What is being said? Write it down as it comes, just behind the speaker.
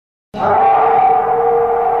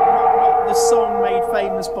Not the song made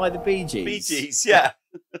famous by the Bee Gees. Bee Gees, yeah.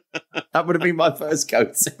 That would have been my first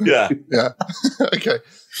go-to. Yeah. Yeah. Okay.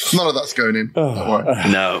 None of that's going in. Don't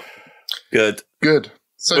worry. No. Good.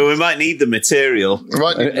 So well, we might need the material.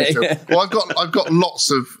 Well, I've got lots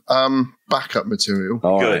of backup material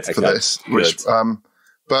for this. Which,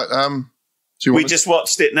 but do you want just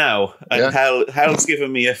watched it now, and Hal's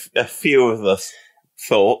given me a few of the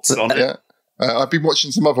thoughts on it. Yeah. I've been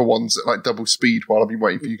watching some other ones at like double speed while I've been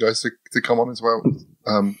waiting for you guys to come on as well.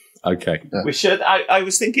 Okay. Yeah. We should. I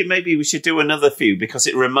was thinking maybe we should do another few because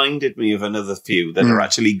it reminded me of another few that are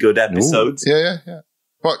actually good episodes. Ooh. Yeah.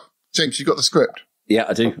 Right, James, you got the script? Yeah,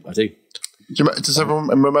 I do. Does everyone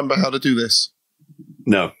remember how to do this?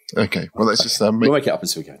 No. Okay. Well, let's just we'll make it up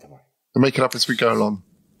as we go. Don't worry. We'll make it up as we go along.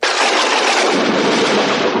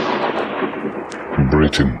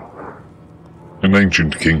 Britain. An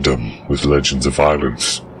ancient kingdom with legends of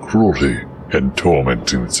violence, cruelty, and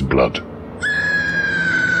torment in its blood.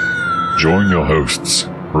 Join your hosts,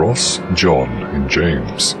 Ross, John, and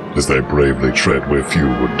James, as they bravely tread where few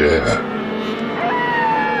would dare.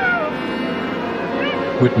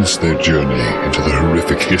 Witness their journey into the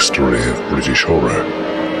horrific history of British horror.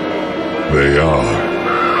 They are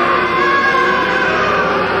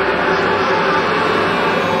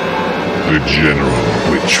the General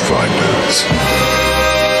Witchfinders.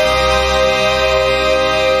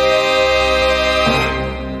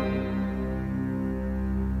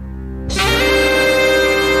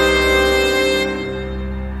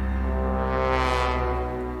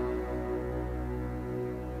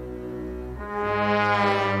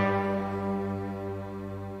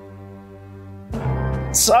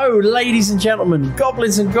 So, ladies and gentlemen,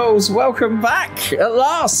 goblins and ghouls, welcome back at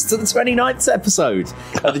last to the 29th episode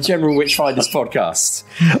of the General Witchfinders podcast.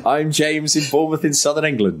 I'm James in Bournemouth in southern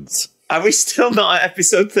England. Are we still not at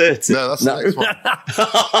episode 30? No, that's the next one.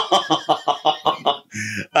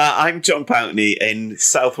 I'm John Pountney in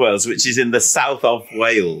South Wales, which is in the south of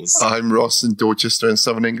Wales. I'm Ross in Dorchester in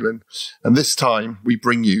southern England. And this time we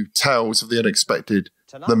bring you Tales of the Unexpected,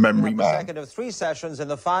 The Memory Man. Second of 3 sessions in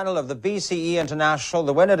the final of the BCE International,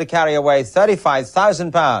 the winner to carry away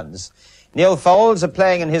 £35,000. Neil Foulds,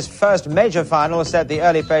 playing in his first major final, set the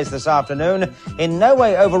early pace this afternoon, in no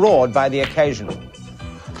way overawed by the occasion.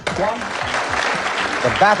 The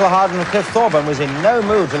battle-hardened Cliff Thorburn was in no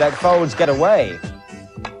mood to let Foulds get away.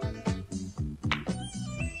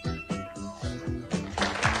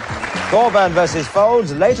 Thorburn versus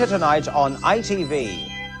Foulds later tonight on ITV.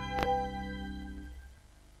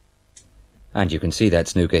 And you can see that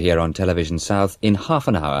snooker here on Television South in half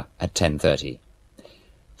an hour at 10:30.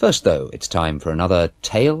 First, though, it's time for another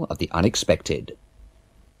Tale of the Unexpected.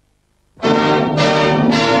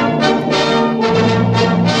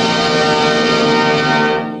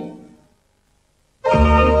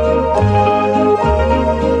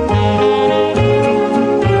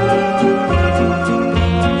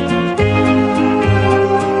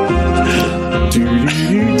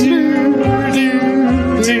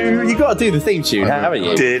 Do the theme tune, haven't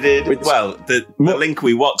you? Did it? Well, the link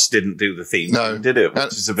we watched didn't do the theme tune, did it?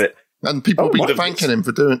 Which is a bit... And people have been thanking him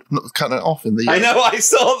for not cutting it off in the... I know, I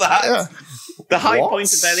saw that. Yeah. The high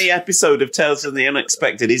point of any episode of Tales of the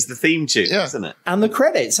Unexpected is the theme tune, isn't it? And the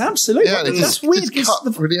credits, absolutely. Yeah, that's weird. It's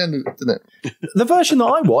cut for the end, didn't it? The version that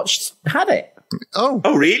I watched had it. Oh,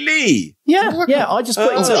 really? Yeah. I just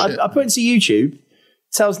put I put into YouTube,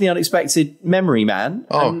 Tales of the Unexpected Memory Man.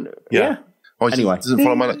 Yeah. Anyway. Doesn't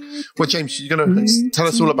follow my well, James, you're going to tell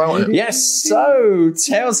us all about it? Yes. So,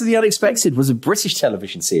 Tales of the Unexpected was a British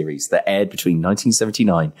television series that aired between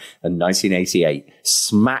 1979 and 1988.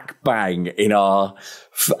 Smack bang in our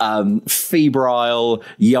febrile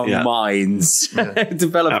young minds,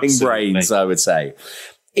 developing brains, I would say.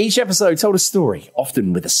 Each episode told a story,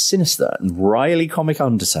 often with a sinister and wryly comic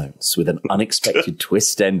undertones, with an unexpected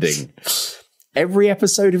twist ending. Every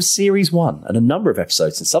episode of Series 1 and a number of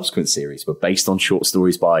episodes in subsequent series were based on short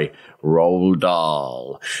stories by Roald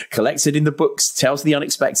Dahl, collected in the books Tales of the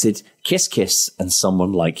Unexpected, Kiss Kiss, and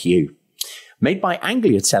Someone Like You. Made by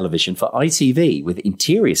Anglia Television for ITV, with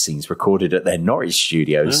interior scenes recorded at their Norwich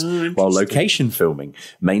studios, while location filming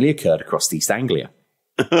mainly occurred across East Anglia.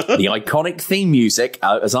 The iconic theme music,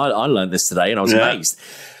 as I learned this today and I was amazed,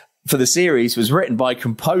 for the series was written by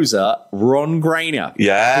composer Ron Grainer,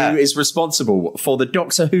 who is responsible for the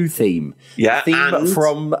Doctor Who theme, theme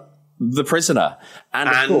from The Prisoner, and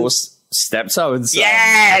of course, Steptoe and Son.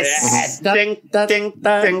 Yes! Ding, ding,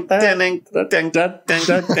 ding, ding, ding,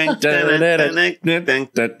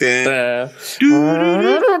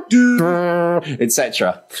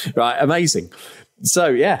 etc. Right, amazing. So,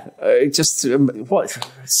 yeah,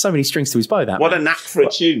 so many strings to his bow, that What man. a knack for a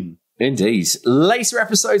tune. Indeed. Later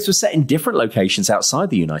episodes were set in different locations outside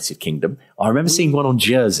the United Kingdom. I remember seeing one on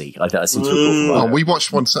Jersey. I seem to recall. We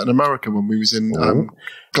watched one set in America when we was in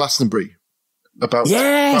Glastonbury.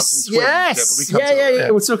 Yes. Yeah.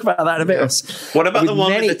 We'll talk about that in a bit. Yeah. What about the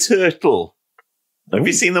one with the turtle? Have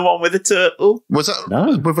you seen the one with the turtle? Was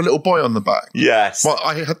that with a little boy on the back? Yes. Well,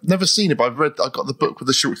 I had never seen it, but I got the book with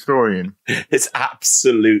the short story in. It's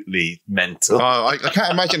absolutely mental. I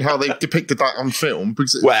can't imagine how they depicted that on film.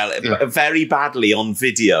 Very badly on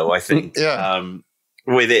video, I think. Yeah.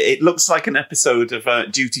 With it looks like an episode of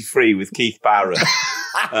Duty Free with Keith Barron.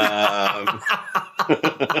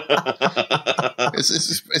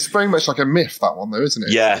 It's very much like a myth, that one, though, isn't it?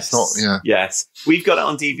 Yes. It's not, yeah. Yes. We've got it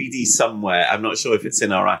on DVD somewhere. I'm not sure if it's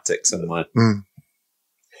in our attic somewhere.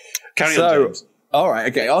 Carry on, James. All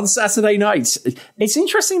right, okay. On Saturday nights, it's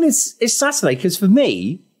interesting. It's Saturday because for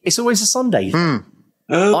me, it's always a Sunday. To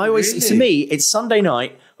me, it's Sunday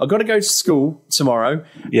night. I've got to go to school tomorrow,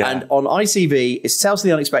 and on ITV, it's Tales of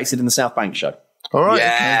the Unexpected in the South Bank show. All right.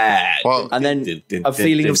 Yeah. Okay. Well, and then a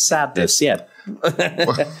feeling of sadness, yeah.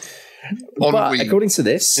 But according to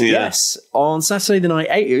this, yes, on Saturday night,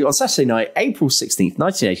 April 16th,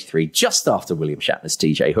 1983, just after William Shatner's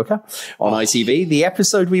T.J. Hooker on ITV, the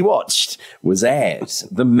episode we watched was aired.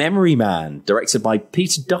 The Memory Man, directed by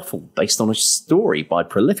Peter Duffell, based on a story by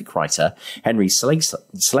prolific writer Henry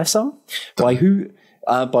Slesar, by whom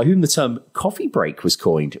the term coffee break was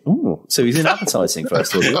coined. Ooh, so he's in advertising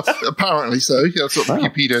first, was he? Apparently so. That's what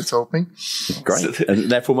Wikipedia told me. Great. And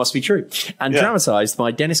therefore must be true. And dramatised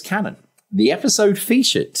by Denis Cannan. The episode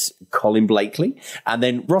featured Colin Blakely, and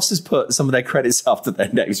then Ross has put some of their credits after their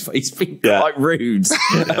names, but he's been quite rude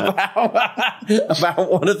about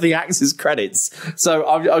one of the actors' credits. So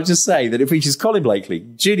I'll just say that it features Colin Blakely,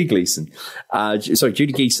 Judy Geeson, John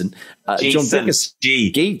Biggerstaff,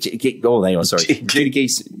 Judy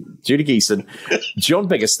Geeson, John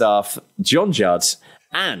Biggerstaff, John Judd,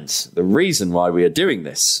 and the reason why we are doing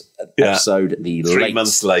this episode, the 3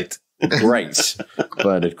 months late. Great,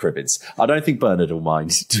 Bernard Cribbins. I don't think Bernard will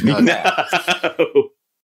mind.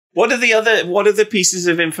 What are the pieces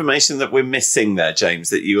of information that we're missing there, James,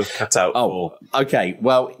 that you have cut out? Oh, okay.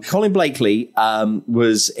 Well, Colin Blakely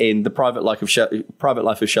was in the Private Life of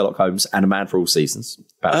Sherlock Holmes and A Man for All Seasons.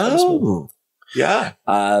 Yeah.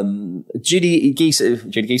 Judy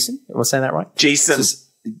Geeson. Am I saying that right? Judy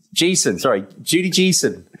Geeson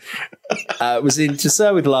was in To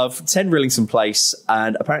Sir With Love, 10 Rillington Place,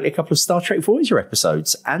 and apparently a couple of Star Trek Voyager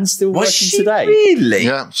episodes, and still working today. Really?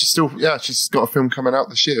 Yeah, she's got a film coming out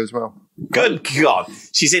this year as well. Good God.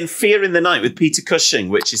 She's in Fear in the Night with Peter Cushing,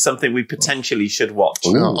 which is something we potentially should watch.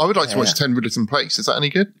 Ooh, I would like to watch 10 Rillington Place. Is that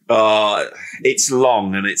any good? It's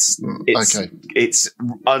long and it's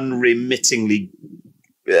unremittingly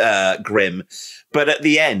grim. But at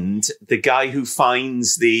the end, the guy who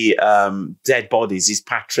finds the dead bodies is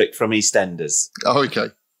Patrick from EastEnders. Oh, okay.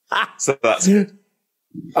 So that's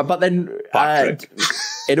but then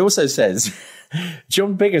it also says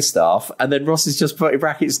John Biggerstaff, and then Ross has just put in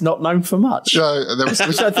brackets, not known for much.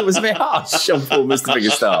 Which I thought was a bit harsh on poor Mr.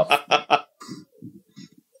 Biggerstaff.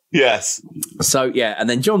 Yes. So, yeah, and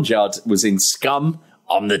then John Judd was in Scum,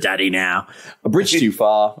 I'm the Daddy Now, A Bridge Too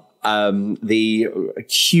Far, the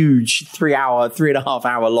huge 3.5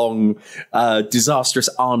 hour long disastrous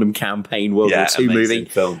Arnhem Campaign World War II movie.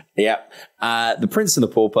 Film. Yeah. The Prince and the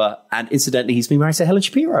Pauper, and incidentally, he's been married to Helen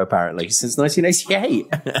Shapiro, apparently, since 1988.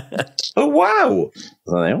 Oh, wow.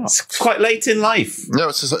 So there you are. It's quite late in life. No,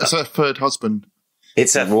 it's her third husband.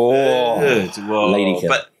 It's a third. Whoa. Lady killer.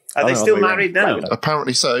 But are they still married now?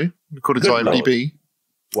 Apparently so, according to IMDb.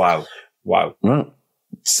 Wow. Right.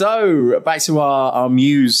 So, back to our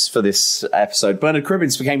muse for this episode. Bernard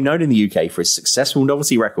Cribbins became known in the UK for his successful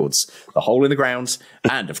novelty records, The Hole in the Ground,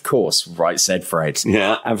 and, of course, Right Said Fred.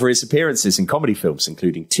 Yeah. And for his appearances in comedy films,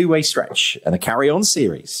 including Two-Way Stretch and the Carry On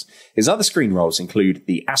series. His other screen roles include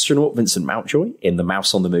the astronaut Vincent Mountjoy in The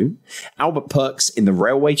Mouse on the Moon, Albert Perks in The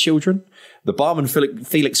Railway Children, the barman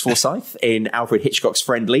Felix Forsyth in Alfred Hitchcock's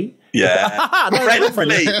Friendly. Yeah.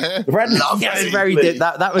 Friendly. Yes, very good.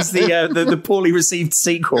 That was the poorly received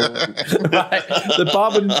sequel. Right.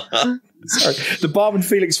 The barman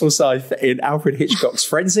Felix Forsyth in Alfred Hitchcock's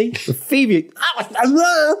Frenzy. Phoebe.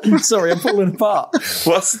 Sorry, I'm falling apart.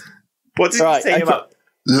 What did he say about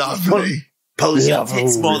lovely? Pulls your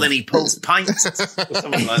tits more than he pulls pints, or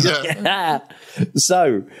something like that. Yeah.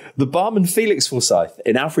 So, the barman Felix Forsyth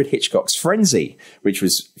in Alfred Hitchcock's Frenzy, which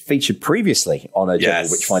was featured previously on a General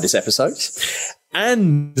Witchfinders episode,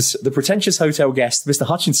 And the pretentious hotel guest, Mr.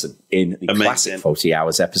 Hutchinson, in the classic Fawlty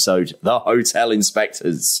Hours episode, The Hotel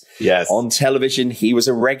Inspectors. Yes. On television, he was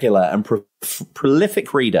a regular and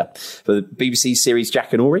prolific reader for the BBC series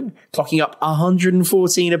Jack and Oring, clocking up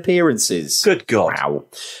 114 appearances. Good God. Wow.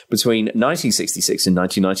 Between 1966 and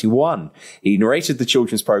 1991, he narrated the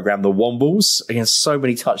children's programme The Wombles, against so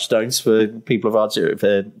many touchstones for people of our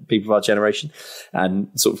generation and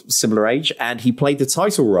sort of similar age. And he played the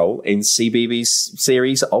title role in CBeebies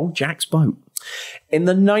series Old Jack's Boat. In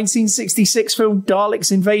the 1966 film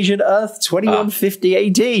Daleks Invasion Earth 2150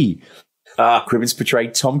 AD, Cribbins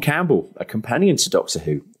portrayed Tom Campbell, a companion to Doctor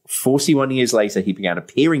Who. 41 years later, he began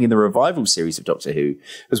appearing in the revival series of Doctor Who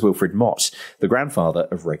as Wilfred Mott, the grandfather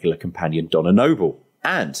of regular companion Donna Noble,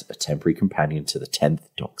 and a temporary companion to the 10th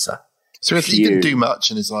Doctor. So he didn't do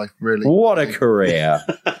much in his life, really. What a career.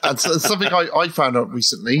 And so, something I found out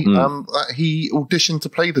recently, that he auditioned to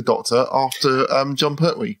play the Doctor after John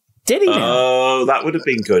Pertwee. Did he? Oh, that would have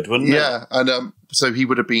been good, wouldn't it? Yeah, and so he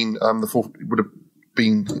would have been the fourth. Would have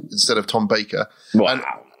been instead of Tom Baker. Wow.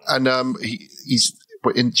 And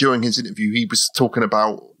during his interview, he was talking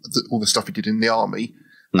about all the stuff he did in the army,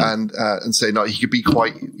 and saying he could be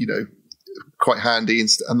quite handy,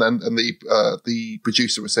 and then the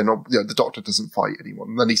producer was saying, the Doctor doesn't fight anyone.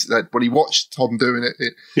 And then he said when he watched Tom doing it,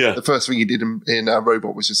 the first thing he did in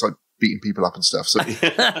Robot was just like beating people up and stuff. So, but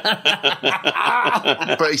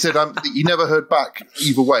he said he never heard back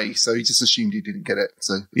either way, so he just assumed he didn't get it.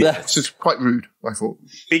 So it's just quite rude, I thought.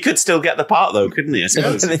 He could still get the part though, couldn't he? I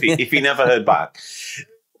suppose if he never heard back.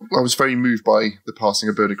 I was very moved by the passing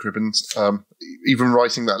of Bertie Cribbins. Even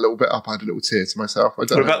writing that little bit up, I had a little tear to myself. What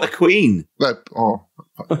about the Queen? No,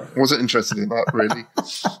 wasn't interested in that, really.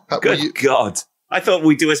 Good God. I thought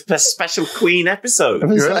we'd do a special Queen episode.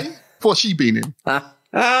 Really? What's she been in?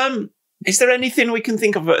 Is there anything we can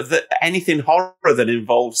think of, anything horror that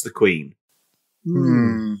involves the Queen?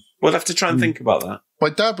 We'll have to try and think about that. My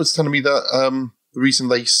dad was telling me that the reason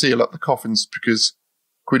they seal up the coffins because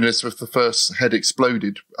Queen Elizabeth I's head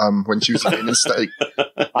exploded when she was getting a steak.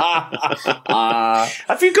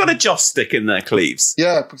 Have you got a joss stick in there, Cleves?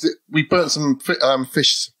 Yeah, because we burnt some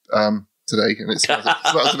fish today, and it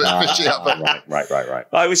smells a bit fishy up. Right.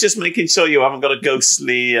 I was just making sure you haven't got a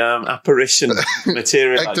ghostly apparition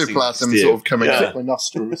materializing. Ectoplasm sort of coming out of my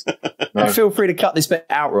nostrils. No. Feel free to cut this bit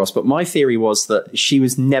out, Ross, but my theory was that she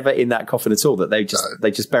was never in that coffin at all, that they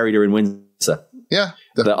just buried her in Windsor. Yeah.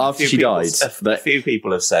 That after she died. A few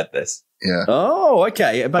people have said this. Yeah. Oh,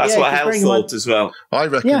 okay. But that's what Hal thought as well. I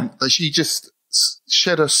reckon that she just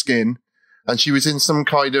shed her skin and she was in some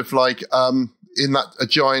kind of like, in a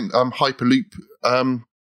giant Hyperloop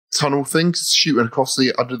tunnel thing shooting across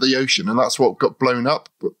under the ocean, and that's what got blown up.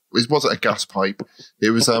 It wasn't a gas pipe. It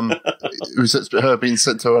was her being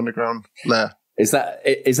sent to her underground lair. Is that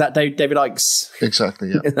David Icke's? Exactly,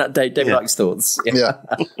 yeah. Is that David Icke's thoughts? Yeah.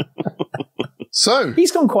 So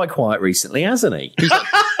he's gone quite quiet recently, hasn't he?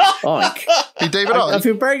 Ike. Hey, David Icke. I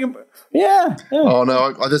feel bearing. Yeah. Oh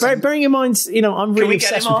no! Bearing in mind, I'm really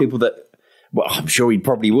obsessed with people that. Well, I'm sure he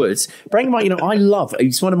probably would. Bearing in mind, I love.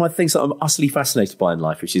 It's one of my things that I'm utterly fascinated by in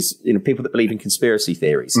life, which is people that believe in conspiracy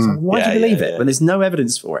theories. So why do you believe it when there's no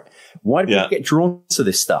evidence for it? Why do people get drawn to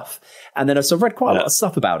this stuff? And then I've read quite a lot of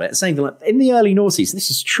stuff about it, saying that in the early noughties, and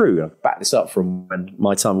this is true, I've backed this up from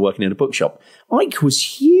my time working in a bookshop, Ike was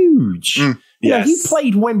huge. He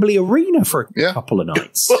played Wembley Arena for a couple of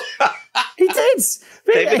nights. He did.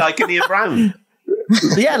 David Icke and Ian Brown.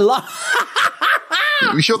 Yeah,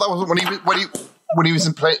 Are we sure that wasn't when he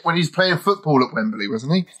was playing football at Wembley,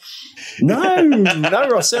 wasn't he? No,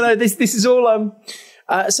 Ross. So no, this is all.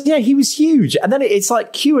 He was huge, and then it's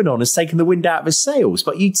like QAnon has taken the wind out of his sails.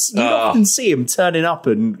 But you often see him turning up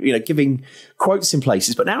and giving quotes in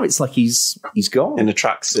places, but now it's like he's gone in a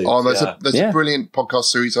tracksuit. Oh, there's a brilliant podcast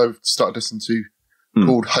series I've started listening to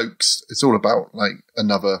called Hoax. It's all about like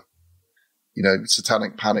another,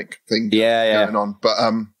 satanic panic thing going on. But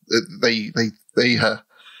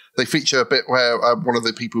they feature a bit where one of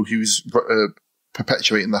the people who's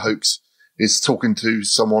perpetuating the hoax is talking to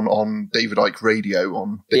someone on David Icke Radio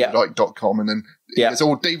on DavidIcke.com, and then he goes,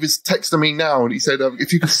 David's texting me now, and he said,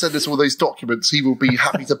 if you could send us all those documents, he will be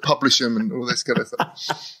happy to publish them and all this kind of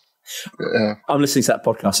stuff. I'm listening to that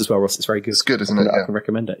podcast as well, Ross. It's very good. It's good, isn't it? I can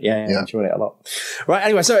recommend it. Yeah, I enjoyed it a lot. Right,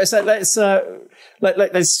 anyway, so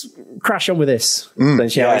let's crash on with this then,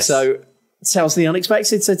 shall we? So, Tales of the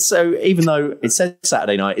Unexpected. So even though it says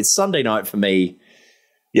Saturday night, it's Sunday night for me.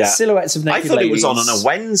 Yeah. Silhouettes of naked I thought ladies. it was on a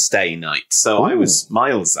Wednesday night, so I was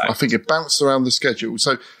miles out. I think it bounced around the schedule.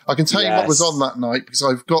 So I can tell you what was on that night because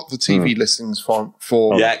I've got the TV listings for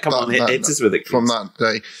yeah, come on, hit us with it. From that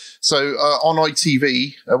day. So on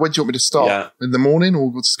ITV, when do you want me to start? Yeah. In the morning, or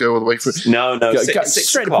we'll just go all the way through? No, go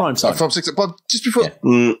straight to prime time. From 6 o'clock. Just before,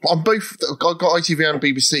 on both, I got ITV and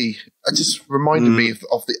BBC. It just reminded me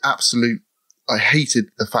of the absolute. I hated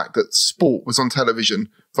the fact that sport was on television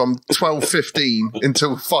from 12:15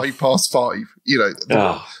 until 5:05. You know,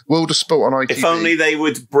 the World of Sport on ITV. If only they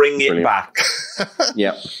would bring it back.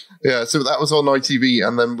 Yeah. So that was on ITV,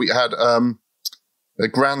 and then we had a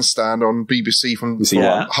grandstand on BBC from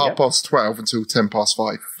 12:30 until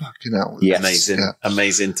 5:10. Fucking hell. Yes.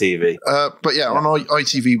 Amazing TV. But on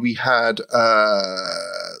ITV we had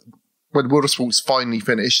when World of Sports finally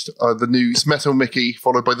finished, the news, Metal Mickey,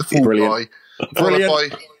 followed by the Fall Guy, followed by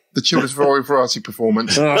the Children's Variety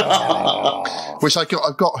Performance, which I've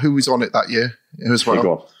got who was on it that year as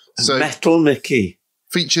well. So Metal Mickey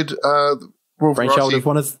featured brainchild of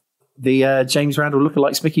one of the James Randall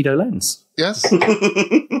lookalikes, Mickey Dolenz. Yes.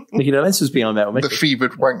 Mickey Dolenz was behind Metal Mickey. The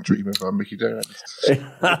fevered wank dream of Mickey Dolenz.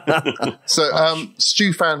 So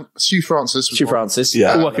Stu Francis. Stu Francis.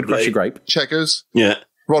 Yeah. All I could crush a grape. Checkers. Yeah.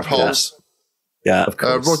 Rod Halls. Yeah. Of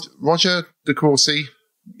course. Roger De Courcy.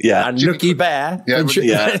 Yeah. And Nookie Bear. Yeah,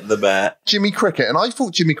 the bear. Jimmy Cricket. And I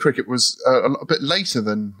thought Jimmy Cricket was a bit later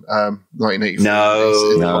than 1984.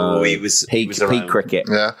 No, he was peak Cricket.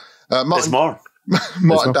 Yeah. There's more.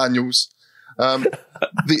 Martin Daniels.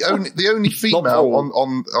 The only female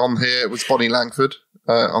on here was Bonnie Langford.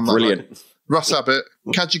 On that Brilliant. Night. Russ Abbott,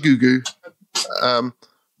 Kajagoogoo,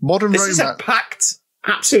 Modern This Romance. Is a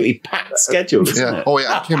absolutely packed schedule, isn't it? Oh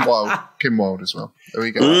yeah, Kim Wilde as well. There we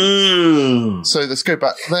go. So let's go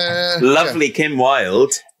back there. Lovely Kim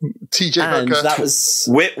Wilde. TJ Hooker. That was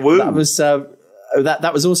Whit Woo. That was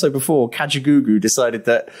that was also before Kajagoogoo decided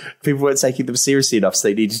that people weren't taking them seriously enough, so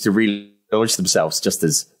they needed to relaunch themselves just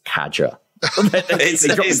as Kaja.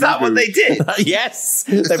 Is that what they did? Yes.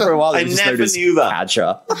 For a while, I never knew that.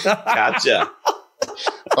 Kaja.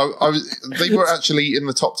 They were actually in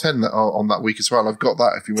the top 10 on that week as well. I've got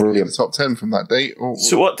that if you want to get the top 10 from that day.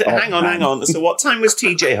 So what? Hang on. So what time was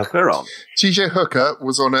TJ Hooker on? TJ Hooker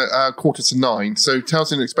was on at 8:45. So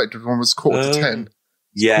Tales Unexpected one was 10:15.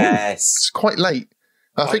 Yes, it's quite late.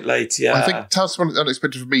 I think Tales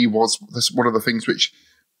Unexpected for me was one of the things which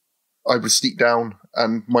I would sneak down,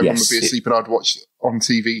 and my mum would be asleep, and I'd watch on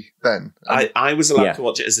TV then. I was allowed to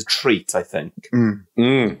watch it as a treat, I think.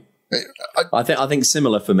 I think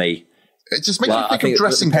similar for me. It just makes me think of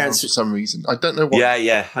dressing gowns for some reason. I don't know why.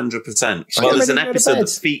 Yeah, 100%. Well, there's an episode that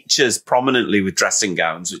features prominently with dressing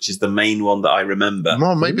gowns, which is the main one that I remember.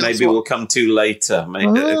 Well, maybe we'll come to later.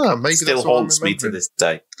 Maybe still haunts me to this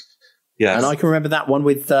day. Yeah, and I can remember that one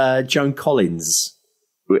with Joan Collins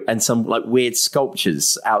and some like weird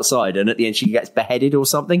sculptures outside, and at the end she gets beheaded or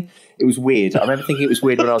something. It was weird. I remember thinking it was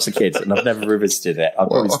weird when I was a kid, and I've never revisited it. I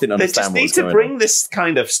probably just didn't understand what was going on. They just need to bring this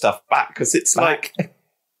kind of stuff back, because it's like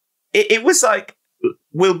it was like,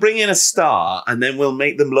 we'll bring in a star and then we'll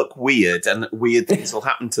make them look weird, and weird things will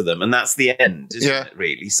happen to them, and that's the end, isn't it?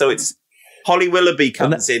 Really. So it's Holly Willoughby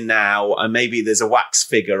comes in now, and maybe there's a wax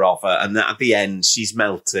figure of her, and at the end she's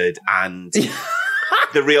melted, and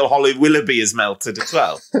the real Holly Willoughby is melted as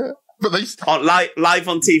well. But live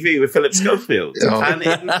on TV with Philip Schofield. And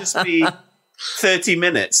it would just be 30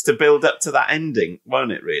 minutes to build up to that ending,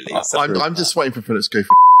 won't it, really? I'm just waiting for Philip Schofield.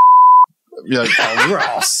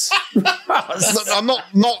 Ross. I'm not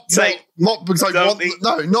because I want.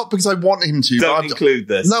 Not because I want him to. Don't include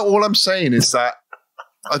this. No, all I'm saying is that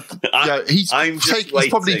he's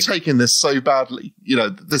probably taken this so badly.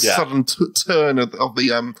 This sudden turn of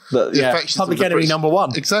the affections. Public enemy number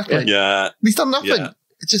one. Exactly. Yeah, he's done nothing. Yeah.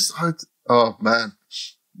 It's just man,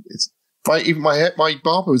 even my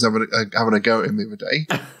barber was having a go at him the other day.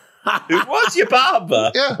 Who was your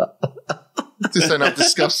barber? Yeah. Just saying how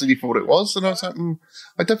disgusting he thought it was, and I was like,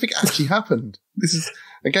 I don't think it actually happened. This is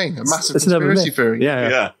again a massive conspiracy theory.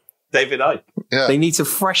 Yeah. David Icke. Yeah. They need to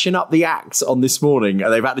freshen up the act on This Morning,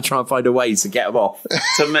 and they've had to try and find a way to get them off.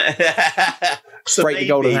 So break the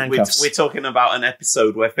golden handcuffs. We're talking about an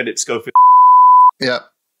episode where Philip Schofield. Yeah.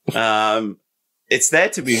 It's there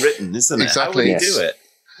to be written, isn't it? Exactly. How would he do it?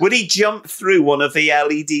 Would he jump through one of the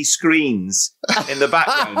LED screens in the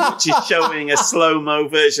background, which is showing a slow-mo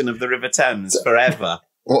version of the River Thames forever?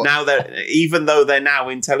 Now even though they're now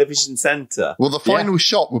in Television Centre. Well, the final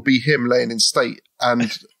shot would be him laying in state, and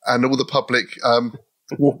all the public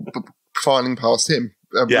filing past him,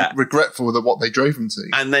 regretful that what they drove him to.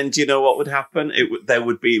 And then, do you know what would happen? There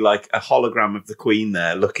would be like a hologram of the Queen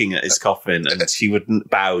there looking at his coffin, and she wouldn't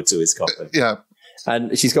bow to his coffin. Yeah.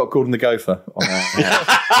 And she's got Gordon the Gopher on her.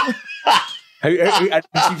 And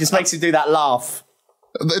she just makes him do that laugh.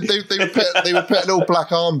 They would put an all black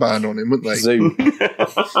armband on him, wouldn't they? Zoom.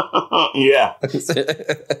 Yeah.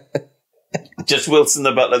 Just Wilson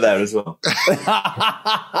the butler there as well.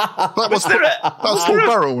 That was Paul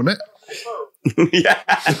Burrell, wasn't it? Yeah.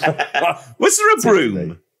 Was there a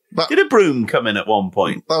broom? Did a broom come in at one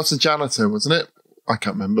point? That was the janitor, wasn't it? I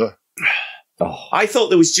can't remember. I thought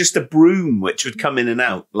there was just a broom which would come in and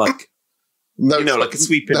out, like like a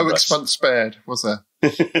sweeping brush. No expense spared, was there?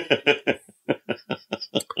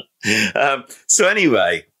 So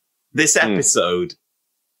anyway, this episode,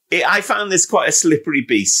 I found this quite a slippery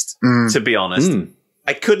beast, to be honest.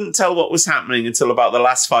 I couldn't tell what was happening until about the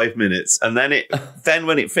last 5 minutes, and then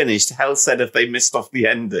when it finished, Hell said if they missed off the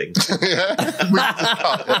ending.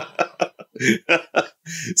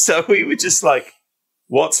 So we were just like,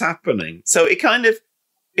 what's happening? So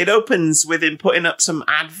it opens with him putting up some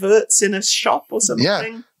adverts in a shop or something.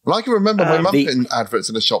 Yeah. Well, I can remember my mum putting adverts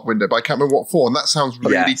in a shop window, but I can't remember what for, and that sounds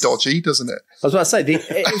really dodgy, doesn't it? I was about to say,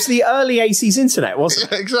 it was the early 80s internet,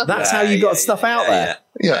 wasn't it? Yeah, exactly. That's how you got stuff out there.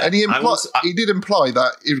 Yeah, and he did imply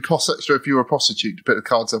that it would cost extra if you were a prostitute to put the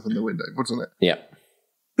cards up in the window, wasn't it? Yeah.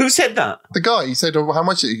 Who said that? The guy. He said, how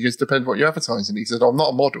much is it? He goes, depends what you're advertising. He said, I'm not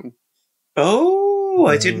a model. Oh,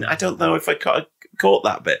 I don't know if I caught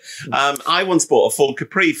that bit. I once bought a full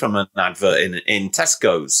Capri from an advert in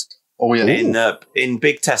Tesco's. Oh, yeah. In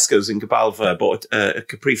big Tesco's in Cabalva, I bought a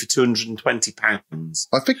Capri for £220.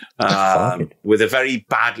 I think with a very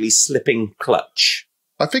badly slipping clutch.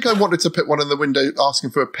 I think I wanted to put one in the window asking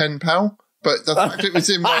for a pen pal, but it was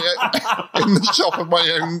in the shop of my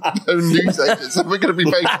own newsagent, so we're going to be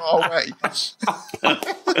very far away.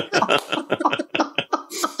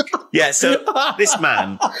 Yeah, so this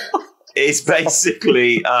man is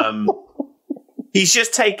basically he's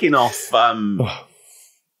just taking off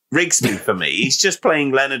Rigsby for me. He's just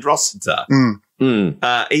playing Leonard Rossiter.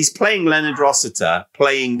 He's playing Leonard Rossiter,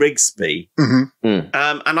 playing Rigsby.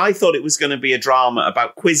 And I thought it was going to be a drama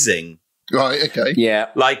about quizzing. Right, okay. Yeah.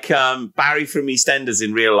 Like Barry from EastEnders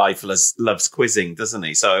in real life loves quizzing, doesn't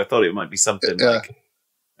he? So I thought it might be something like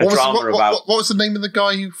a drama about... What was the name of the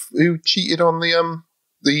guy who cheated on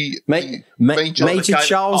Major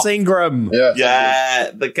Charles Ingram.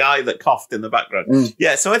 Yeah, the guy that coughed in the background.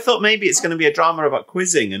 Yeah, so I thought maybe it's going to be a drama about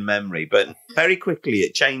quizzing and memory, but very quickly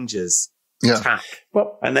it changes tack.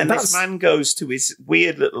 Well, and then this man goes to his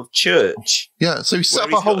weird little church. Yeah, so he set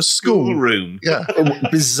up a whole school room. Yeah.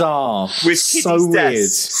 Bizarre. With so weird.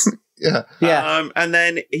 Desks. Yeah. And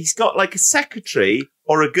then he's got like a secretary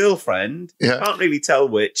or a girlfriend. Yeah. Can't really tell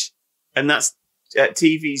which. And that's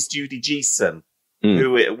TV's Judy Geeson.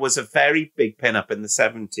 Who was a very big pin-up in the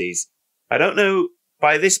 70s. I don't know,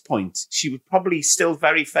 by this point, she was probably still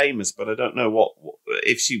very famous, but I don't know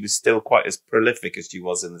if she was still quite as prolific as she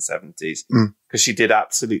was in the 70s, because she did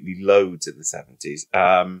absolutely loads in the 70s.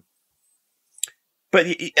 But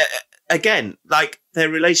again, like their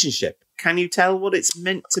relationship, can you tell what it's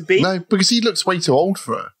meant to be? No, because he looks way too old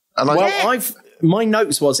for her. And my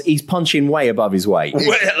notes was he's punching way above his weight.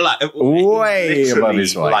 Way above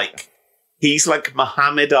his weight. Like, he's like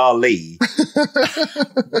Muhammad Ali,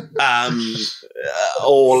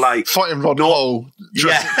 or like fighting Rod Hole,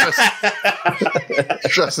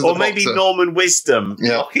 or maybe Norman Wisdom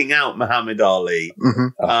knocking out Muhammad Ali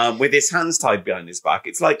with his hands tied behind his back.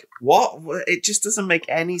 It's like, what? It just doesn't make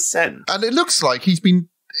any sense. And it looks like he's been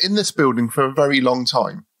in this building for a very long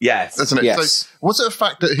time. Yes, doesn't it? Yes. So was it a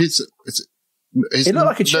fact that it looked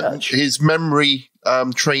like a church. His memory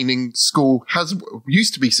training school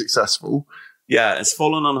used to be successful. Yeah, it's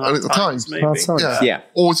fallen on hard times, maybe. Yeah.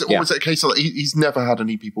 Or was it a case of he's never had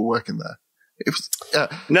any people working there? It was,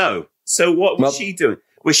 No. So what was she doing?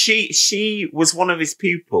 Was she was one of his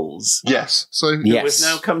pupils? Yes. So who has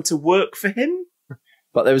now come to work for him?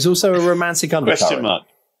 But there was also a romantic undercurrent. Question mark.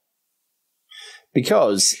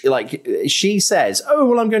 Because, like, she says, "Oh,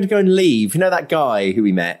 well, I'm going to go and leave." You know that guy who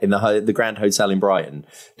we met in the Grand Hotel in Brighton?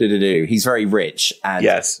 He's very rich, and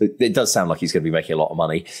it does sound like he's going to be making a lot of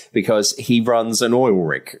money because he runs an oil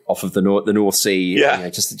rig off of the North Sea,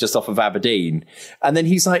 just off of Aberdeen. And then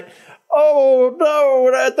he's like, "Oh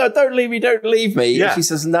no, don't leave me, don't leave me." Yeah. And she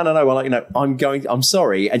says, "No. Well, I'm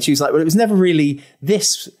sorry." And she's like, "Well, it was never really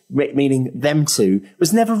this." Meaning them two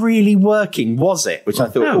was never really working, was it? Which I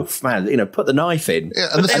thought, man, put the knife in. Yeah,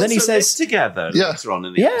 and then he says together later on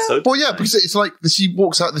in the episode. Well, yeah, because it's like she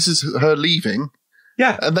walks out. This is her leaving,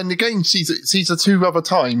 Yeah. And then again, sees her 2 other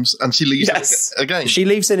times, and she leaves again. She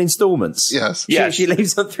leaves in installments. Yes. She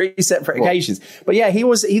leaves on 3 separate occasions. But yeah,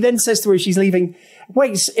 he then says to her, she's leaving,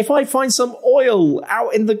 wait, if I find some oil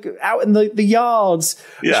out in the yards,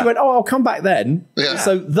 she went, oh, I'll come back then. Yeah.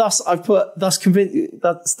 So thus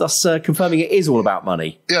confirming it is all about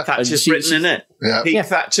money. Yeah. Thatcher's written in it. Yeah. Peak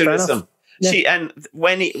Thatcherism. Yeah. And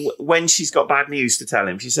when she's got bad news to tell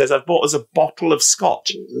him, she says, I've bought us a bottle of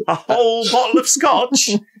scotch. A whole bottle of scotch?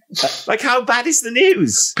 Like, how bad is the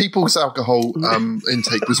news? People's alcohol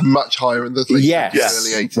intake was much higher in the early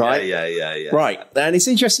 80s. Right? Yeah. Right. And it's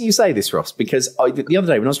interesting you say this, Ross, because the other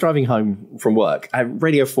day when I was driving home from work,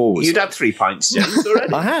 Radio 4 was... You'd had 3 pints, James,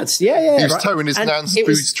 already. I had, yeah. He was towing his Nan's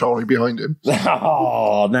booze trolley behind him.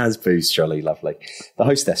 Oh, Nan's booze trolley, lovely. The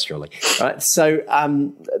hostess trolley. Right. So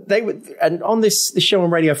they were... And on this show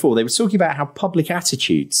on Radio 4, they were talking about how public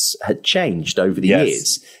attitudes had changed over the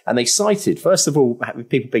years. And they cited, first of all,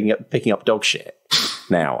 people picking up dog shit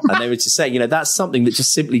now. And they were just saying, that's something that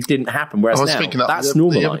just simply didn't happen. Whereas now, that's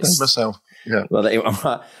normalised. Myself. Yeah.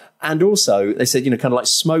 Well, and also, they said, kind of like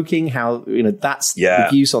smoking, how, that's the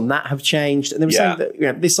views on that have changed. And they were saying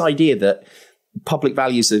that, this idea that public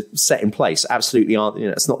values are set in place absolutely aren't,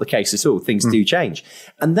 it's not the case at all. Things do change.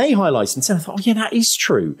 And they highlighted and said, I thought, that is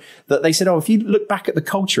true. That they said, if you look back at the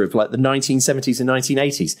culture of like the 1970s and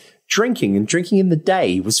 1980s, drinking in the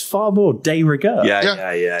day was far more de rigueur.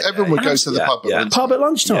 Yeah. Everyone would go to the pub. Pub at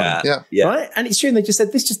lunchtime. Yeah. Right? And it's true. And they just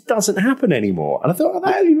said, this just doesn't happen anymore. And I thought,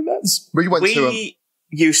 that's... We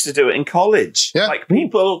used to do it in college. Yeah. Like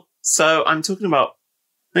people... So I'm talking about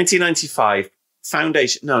 1995...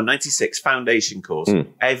 96 foundation course.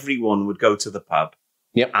 Everyone would go to the pub.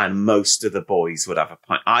 Yep. And most of the boys would have a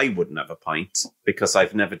pint. I wouldn't have a pint because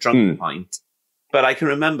I've never drunk a pint. But I can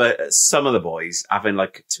remember some of the boys having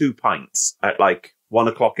like 2 pints at like 1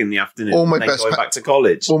 o'clock in the afternoon and then going back to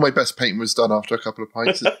college. All my best painting was done after a couple of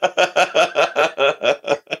pints.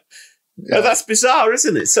 That's bizarre,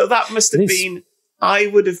 isn't it? So that must have been, I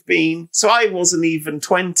wasn't even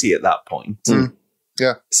 20 at that point.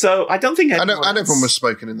 Yeah. So I don't think and everyone was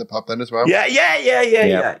smoking in the pub then as well. Yeah.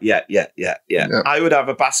 I would have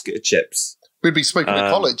a basket of chips. We'd be smoking in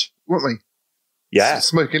college, wouldn't we? Yeah.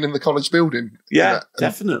 Smoking in the college building. Yeah,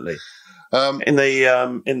 definitely.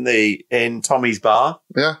 In Tommy's bar.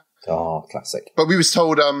 Yeah. Oh, classic. But we was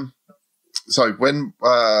told when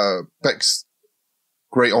Beck's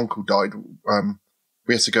great uncle died,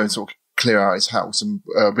 we had to go and sort of clear out his house, and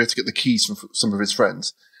we had to get the keys from some of his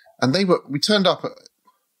friends. And we turned up at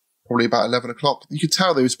probably about 11 o'clock. You could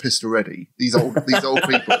tell they was pissed already, these old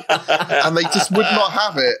people. And they just would not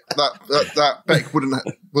have it that Beck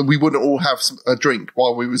we wouldn't all have a drink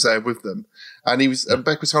while we was there with them. And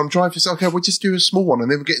Beck was telling him, drive yourself, okay, we'll just do a small one.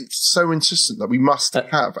 And they were getting so insistent that we must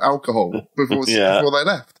have alcohol before they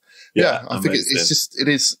left. Yeah, I think it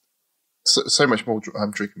is so much more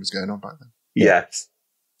drinking was going on back then. Yes.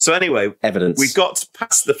 So anyway, evidence. We've got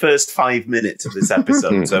past the first 5 minutes of this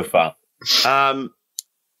episode so far.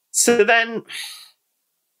 So then,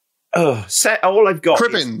 all I've got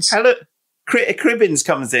Cribbins. Cribbins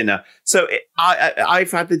comes in. So I've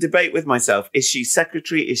had the debate with myself. Is she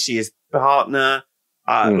secretary? Is she his partner?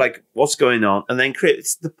 Like, what's going on? And then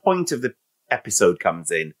the point of the episode comes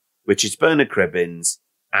in, which is Bernard Cribbins,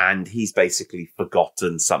 and he's basically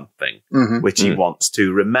forgotten something, which he wants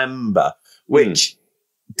to remember, which...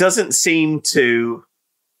 doesn't seem to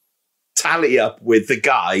tally up with the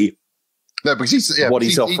guy. No, because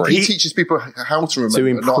he's offering. He teaches people how to remember, to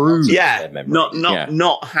improve their memory. Not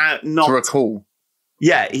to recall.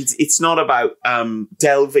 Yeah, it's not about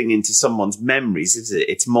delving into someone's memories, is it?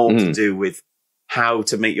 It's more to do with how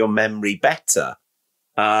to make your memory better.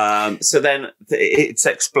 So then it's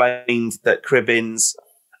explained that Cribbins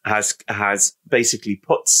has basically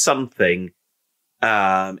put something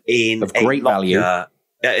in of great value.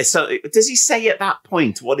 So does he say at that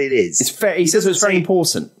point what it is? It's fair. He says it's very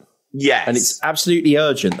important. Yes, and it's absolutely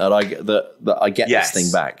urgent that I get this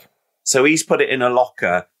thing back. So he's put it in a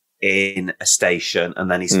locker in a station,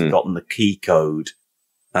 and then he's forgotten the key code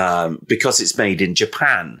because it's made in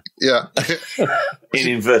Japan. Yeah, in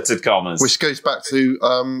inverted commas, which goes back to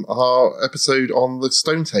our episode on the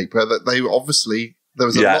stone tape, where that they obviously. There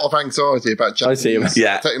was a lot of anxiety about Japanese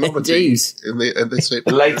technology in this bit.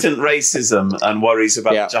 Latent racism and worries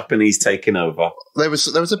about the Japanese taking over. There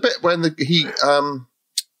was a bit when he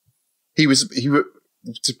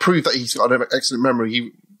to prove that he's got an excellent memory.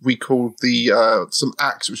 He recalled some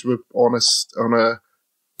acts which were on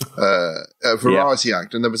a variety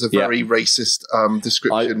act, and there was a very racist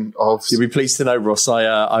description of. You'll be pleased to know, Ross.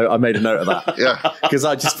 I made a note of that. Yeah, because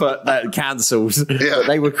I just put that cancelled. Yeah, but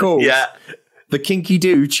they were called. Yeah. the Kinky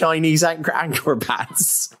Doo Chinese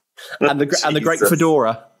acrobats and the Great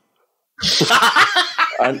Fedora.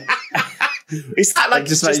 And, is that like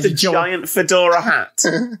just a giant fedora hat?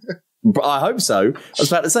 But I hope so. I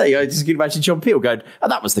was about to say, I just can imagine John Peel going,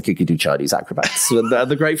 and that was the Kinky Doo Chinese acrobats and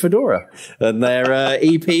the Great Fedora. And their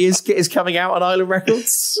EP is coming out on Island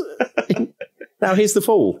Records. Now here's the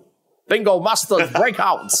fall. Bingo masters break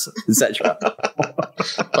out, etc.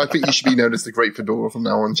 I think you should be known as the Great Fedora from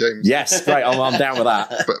now on, James. Yes, great. I'm down with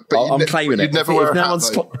that. But I'm claiming it. Never wear a hat,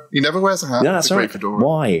 he never wears a hat. Yeah, that's right. Great Fedora.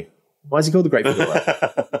 Why? Why is he called the Great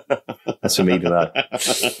Fedora? That's for me to know.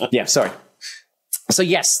 Yeah, sorry. So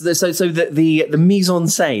yes, so the mise en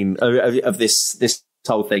scène of this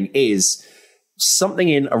whole thing is something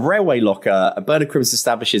in a railway locker. Bernard Cribbins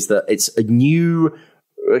establishes that it's a new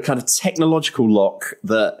kind of technological lock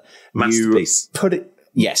that you put it.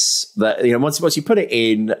 Yes, that once you put it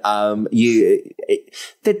in,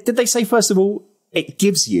 did they say first of all it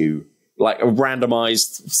gives you like a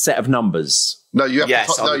randomized set of numbers? No, you have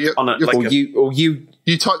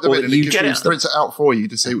you type them in and it prints it out for you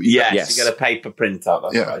to see what you get. Yes, you get a paper printout.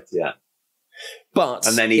 That's right. Yeah, but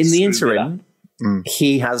and then in the interim,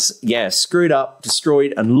 he has screwed up,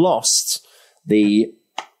 destroyed, and lost the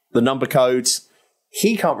number code.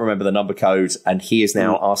 He can't remember the number code, and he is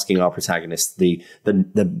now asking our protagonist, the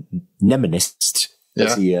mnemonist,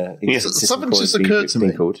 as he something just occurred to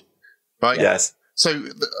me. Called. Right? Yes. So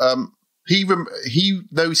he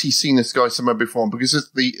knows he's seen this guy somewhere before because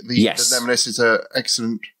the mnemonist is an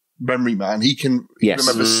excellent memory man. He can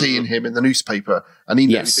remember seeing him in the newspaper, and he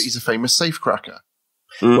knows that he's a famous safecracker.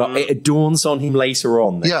 Well, it dawns on him later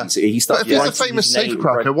on. He starts. But if he's a famous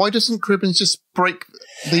safecracker, why doesn't Cribbins just break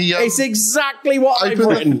the? It's exactly what I've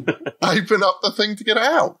written. Open up the thing to get it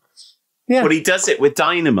out. Yeah. Well, he does it with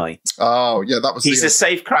dynamite. Oh, yeah, that was. He's a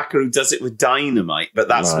safecracker who does it with dynamite, but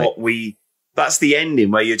that's that's the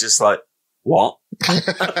ending where you're just like, what?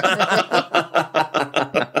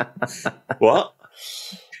 What?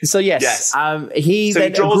 So yes, he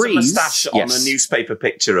then draws agrees, a moustache on a newspaper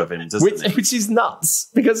picture of him, doesn't he? Which is nuts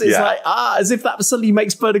because it's like as if that suddenly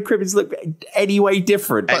makes Bernard Cribbins look any way But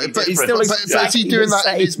different. He still looks is he doing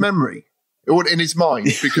that in his memory or in his mind?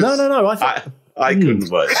 Because no. I couldn't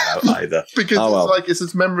work that out either because it's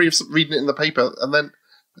his memory of reading it in the paper, and then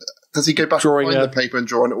does he go back and find the paper and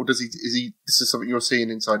draw on it, or is he? This is something you're seeing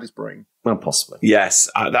inside his brain? Well, possibly. Yes,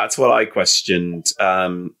 that's what I questioned.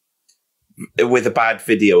 With a bad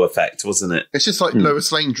video effect, wasn't it? It's just like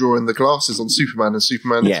Lois Lane drawing the glasses on Superman and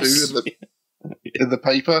Superman 2 in the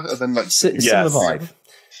paper, and then similar vibe.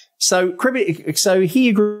 So he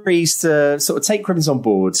agrees to sort of take Cribbins on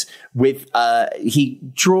board with, he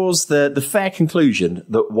draws the fair conclusion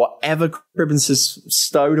that whatever Cribbins has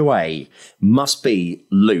stowed away must be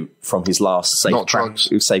loot from his last safe. Not drugs.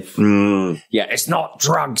 Yeah, it's not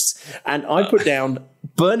drugs. And I put down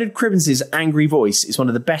Bernard Cribbins' angry voice is one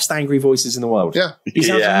of the best angry voices in the world. Yeah. He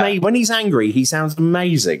sounds amazing. When he's angry, he sounds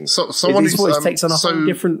amazing. Someone his voice takes on a whole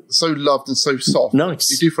different... So loved and so soft.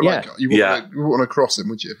 Nice. You do feel like you wouldn't want to cross him,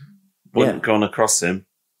 would you? Wouldn't gone across him.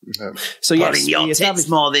 No. So yes, pulling your tits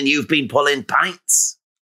more than you've been pulling pints.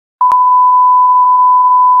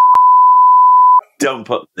 Don't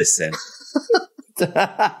put this in.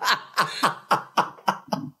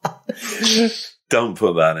 Don't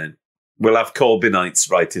put that in. We'll have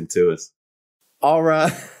Corbynites writing to us.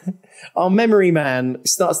 Our memory man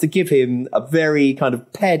starts to give him a very kind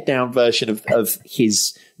of pared down version of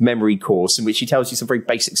his memory course, in which he tells you some very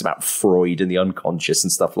basics about Freud and the unconscious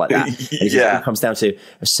and stuff like that. And it comes down to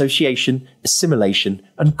association, assimilation,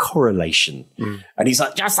 and correlation. And he's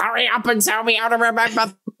like, just hurry up and tell me how to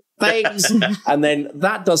remember things. And then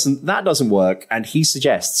that doesn't work. And he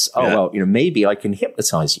suggests, maybe I can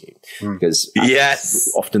hypnotize you, because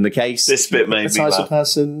that's often the case. This bit made me laugh. A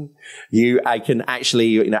person, I can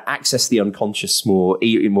actually access the unconscious more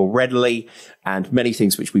readily, and many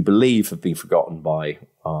things which we believe have been forgotten by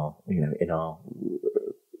our in our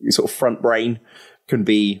sort of front brain can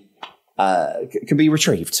be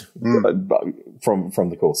retrieved from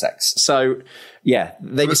the cortex. So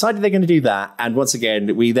they decided they're going to do that, and once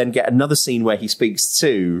again we then get another scene where he speaks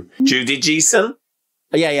to Judy Geeson.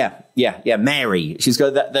 Mary. She's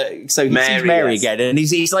got so he sees Mary again, and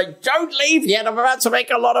he's like, "Don't leave yet. I'm about to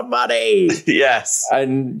make a lot of money." Yes,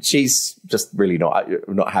 and she's just really not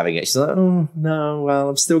having it. She's like, "Oh no, well,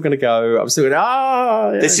 I'm still going to go. I'm still going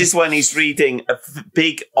to." This is when he's reading a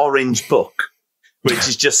big orange book, which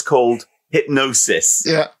is just called Hypnosis.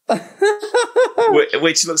 Yeah,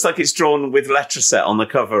 which looks like it's drawn with letraset on the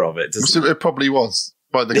cover of it. It probably was.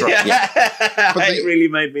 By the graphic. But it really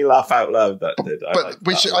made me laugh out loud. That did.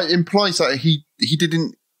 Which implies that he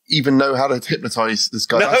even know how to hypnotise this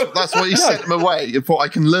guy. No. That's why he sent him away. He thought, I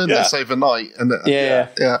can learn this overnight. And Yeah.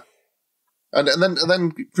 And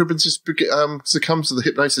then Cribbins just succumbs to the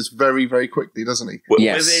hypnosis very, very quickly, doesn't he?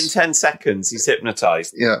 Yes. Within 10 seconds, he's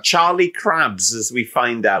hypnotised. Yeah. Charlie Crabs, as we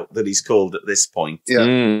find out that he's called at this point.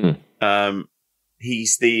 Yeah.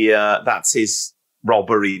 He's that's his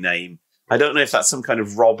robbery name. I don't know if that's some kind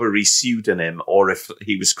of robbery pseudonym or if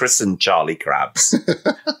he was christened Charlie Crabs.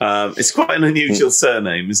 It's quite an unusual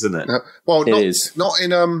surname, isn't it? Well, It is. not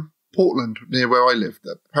in Portland, near where I live.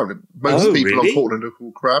 Apparently, most people really? on Portland are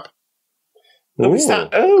called Crab. Oh, is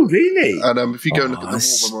that? Oh, really? And if you go and look at the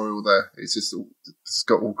Nice. War Memorial there, it's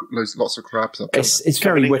got lots of crabs up. It's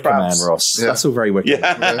very Covered in Wicker crabs. Man, Ross. Yeah. That's all very Wicker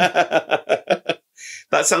Man. Yeah.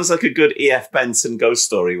 That sounds like a good E.F. Benson ghost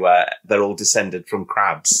story where they're all descended from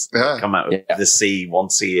crabs that come out of the sea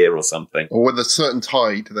once a year or something. Or with a certain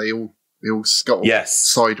tide, they all scuttle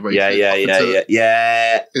sideways.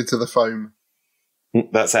 Into the foam.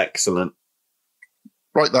 That's excellent.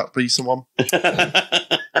 Write that, please, someone.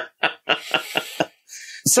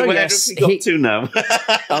 So where have we got to now?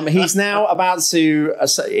 He's now about to.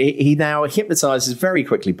 He now hypnotizes very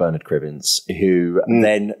quickly Bernard Cribbins, who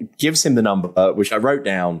then gives him the number, which I wrote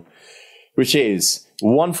down, which is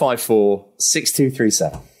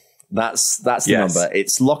 154-6237. That's the number.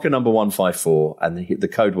 It's locker number 154, and the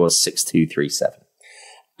code was 6237.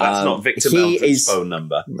 That's not Victor Meldred's phone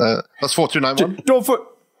number. That's 4291.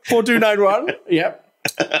 4291. Yep.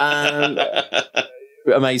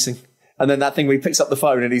 Amazing. And then that thing where he picks up the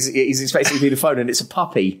phone and he's expecting to be the phone and it's a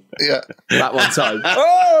puppy. Yeah. That one time.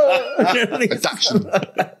 Oh! Adaption.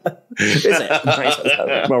 Is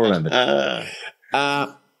it? Well remembered.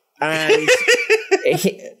 And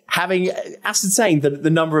having ascertained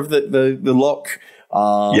the number of the lock,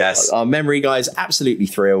 our memory guy is absolutely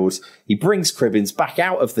thrilled. He brings Cribbins back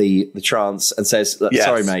out of the trance and says,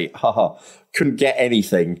 sorry, mate. Haha. Couldn't get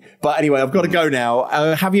anything. But anyway, I've got to go now.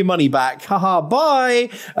 Have your money back. Haha, bye.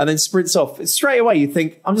 And then sprints off. Straight away, you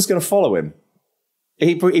think, I'm just going to follow him.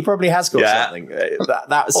 He probably has got something.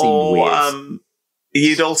 That seemed weird.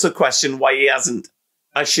 You'd also question why he hasn't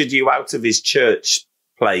ushered you out of his church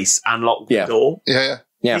place and locked the door. Yeah.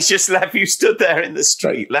 He's just left you stood there in the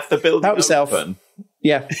street, left the building open.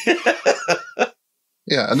 Yeah.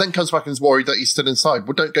 Yeah, and then comes back and is worried that he's still inside.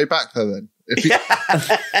 Well, don't go back there then.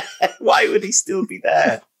 Why would he still be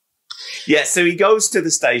there? Yeah, so he goes to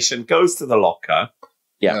the station, goes to the locker.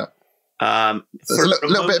 Yeah. There's a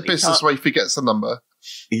little bit of business where he forgets the number.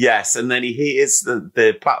 Yes, and then he hears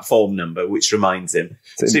the platform number, which reminds him.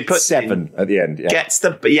 So he puts 7 at the end. Yeah. Gets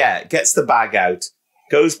the bag out,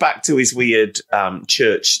 goes back to his weird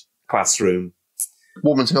church classroom.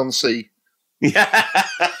 Woman's on the sea. Yeah.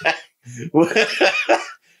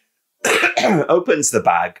 Opens the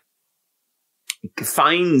bag,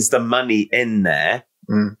 finds the money in there,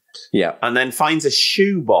 and then finds a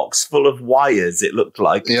shoebox full of wires. It looked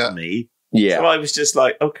like to me. Yeah. So I was just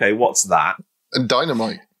like, okay, what's that? And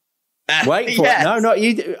dynamite. Wait for it. No, not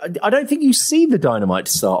you. I don't think you see the dynamite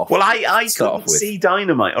to start off. Well, I couldn't see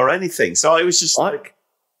dynamite or anything, so I was just like,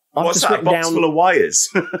 what's that? A box full of wires.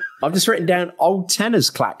 I've just written down old tenors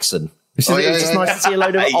klaxon. It's just nice to see a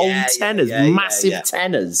load of old tenors, massive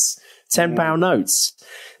tenors, £10 notes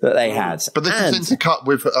that they had. But this is intercut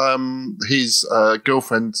with his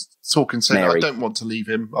girlfriend talking, saying, Mary. I don't want to leave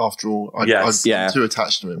him after all. I'm too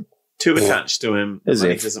attached to him. Too attached to him.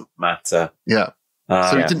 It doesn't matter. Yeah.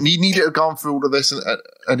 So he needed to have gone through all of this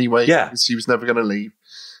anyway, because he was never going to leave.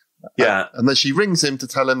 Yeah. And then she rings him to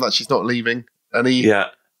tell him that she's not leaving. And he... Yeah.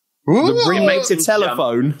 The ring to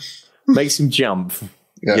telephone makes him jump.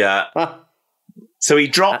 Yeah. So he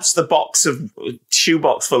drops the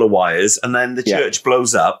shoebox full of wires, and then the church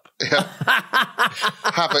blows up. Yeah.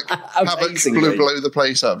 Havoc blow the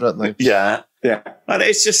place up, don't they? Yeah. Yeah. And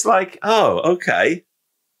it's just like, oh, okay.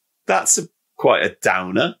 That's quite a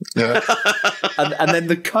downer. Yeah. and then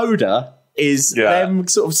the coda is them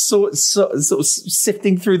sort of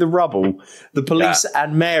sifting through the rubble, the police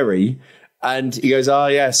and Mary. And he goes,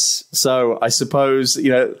 yes. So I suppose,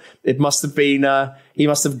 it must have been, he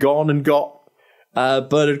must have gone and got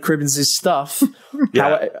Bernard Cribbins' stuff.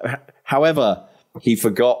 However, he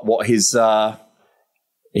forgot what he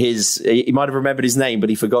might have remembered his name, but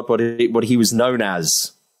he forgot what he was known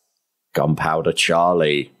as. Gunpowder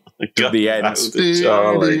Charlie. At the end.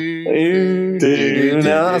 Charlie.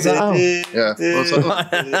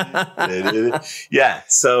 Yeah,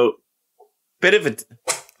 so bit of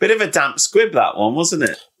a damp squib, that one, wasn't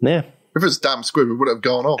it? Yeah. If it's damp squib, it would have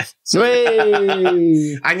gone off.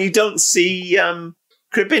 And you don't see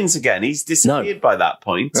Cribbins again. He's disappeared by that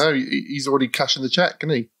point. No, he's already cashing the check,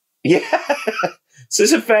 isn't he? Yeah. So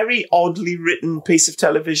it's a very oddly written piece of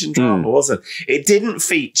television drama, wasn't it? It didn't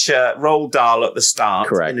feature Roald Dahl at the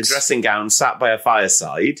start in a dressing gown sat by a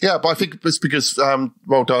fireside. Yeah, but I think it's because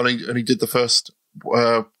Roald Dahl only did the first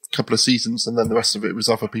couple of seasons, and then the rest of it was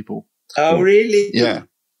other people. Oh, really? Yeah.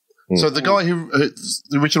 So the guy who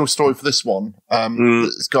the original story for this one,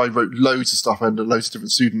 this guy wrote loads of stuff under loads of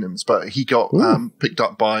different pseudonyms, but he got picked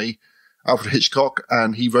up by Alfred Hitchcock,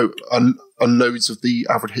 and he wrote loads of the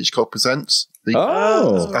Alfred Hitchcock Presents.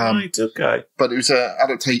 Right, okay. But it was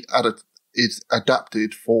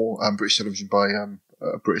adapted for British television by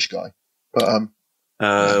a British guy. But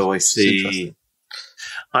I see.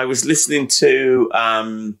 I was listening to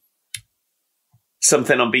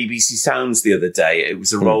something on BBC Sounds the other day. It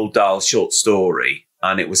was a Roald Dahl short story,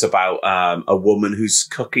 and it was about a woman who's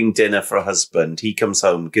cooking dinner for her husband. He comes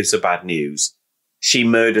home, gives her bad news. She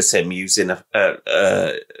murders him using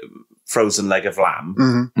a frozen leg of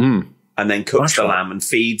lamb, and then cooks the lamb and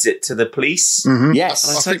feeds it to the police. Yes.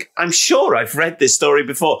 And I was like, I'm sure I've read this story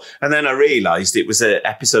before. And then I realised it was an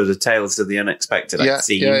episode of Tales of the Unexpected I'd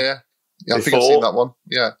seen. Yeah, I think I've seen that one.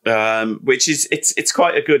 Yeah. Which is, it's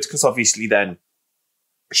quite a good, because obviously then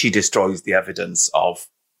she destroys the evidence of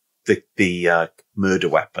the murder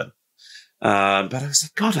weapon. But I was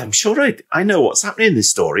like, God, I'm sure I know what's happening in this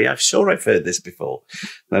story. I'm sure I've heard this before.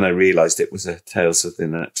 Then I realised it was a Tales of the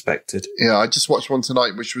Unexpected. Yeah, I just watched one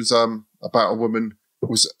tonight, which was about a woman who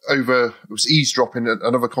was eavesdropping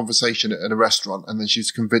another conversation in a restaurant, and then she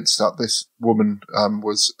was convinced that this woman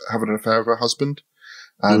was having an affair with her husband,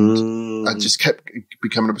 and just kept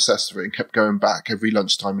becoming obsessed with it and kept going back every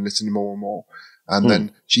lunchtime and listening more and more. And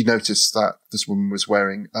then she noticed that this woman was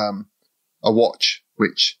wearing a watch,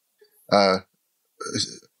 which was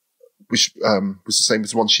the same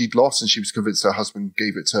as the one she'd lost, and she was convinced her husband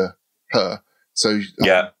gave it to her. So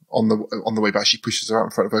on the way back, she pushes her out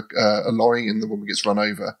in front of a lorry, and the woman gets run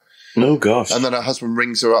over. Oh gosh! And then her husband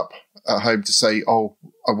rings her up at home to say, "Oh,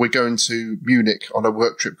 we're going to Munich on a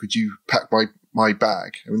work trip. Could you pack my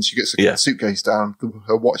bag?" And when she gets the suitcase down,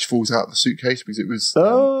 her watch falls out of the suitcase because it was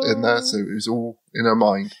in there, so it was all in her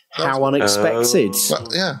mind. How unexpected!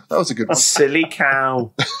 That was a good one. Silly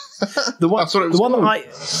cow. The one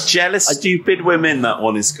jealous, stupid women. That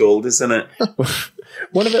one is called, isn't it?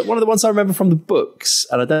 One of the ones I remember from the books,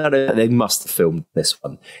 and I don't know, they must have filmed this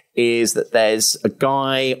one, is that there's a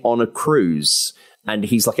guy on a cruise, and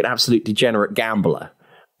he's like an absolute degenerate gambler,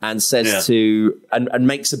 and says and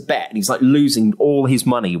makes a bet, and he's like losing all his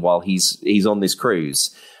money while he's on this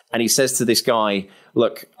cruise, and he says to this guy,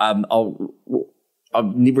 "Look, I've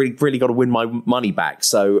really got to win my money back,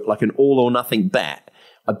 so like an all or nothing bet.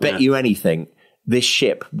 I bet you anything, this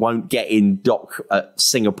ship won't get in dock at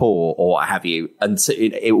Singapore or what have you, and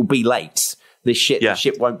it will be late. The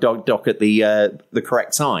ship won't dock at the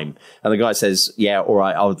correct time." And the guy says, "Yeah, all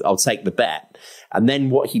right, I'll take the bet." And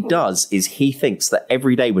then what he does is he thinks that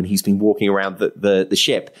every day when he's been walking around the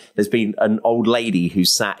ship, there's been an old lady who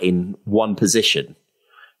sat in one position,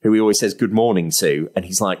 who he always says good morning to. And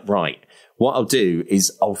he's like, right, what I'll do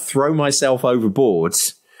is I'll throw myself overboard.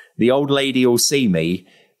 The old lady will see me.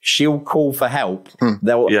 She'll call for help.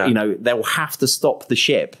 They'll have to stop the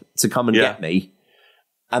ship to come and get me.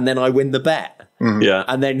 And then I win the bet. Yeah.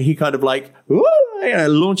 And then he kind of like,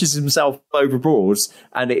 launches himself overboard,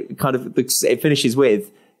 and it finishes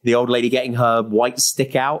with the old lady getting her white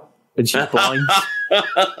stick out, and she's blind.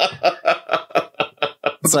 But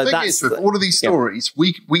the thing is, with all of these stories,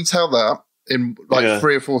 we tell that in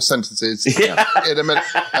 3 or 4 sentences in a minute,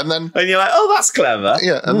 and you're like, oh, that's clever.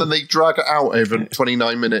 And then they drag it out over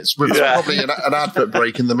 29 minutes with probably an advert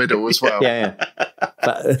break in the middle as well. The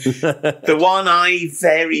one I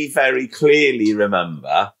very, very clearly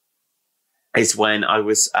remember is when I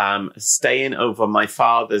was staying over my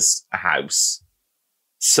father's house.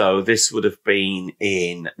 So this would have been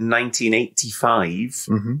in 1985.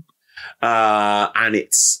 And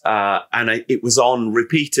it was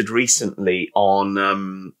repeated recently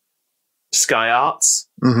on Sky Arts.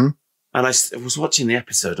 And I was watching the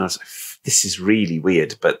episode, and I was like, this is really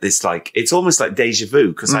weird, but it's almost like deja vu,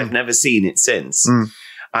 because I've never seen it since.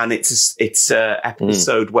 And it's a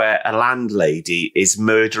episode where a landlady is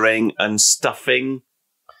murdering and stuffing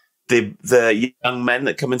the young men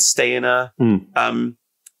that come and stay in her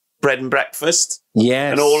bread and breakfast.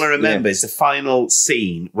 Yes. And all I remember is the final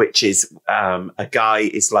scene, which is a guy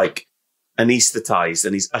is like anesthetized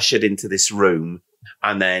and he's ushered into this room,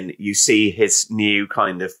 and then you see his new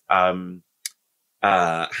kind of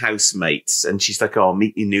housemates, and she's like, "Oh,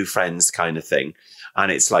 meet your new friends," kind of thing. And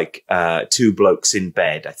it's like 2 blokes in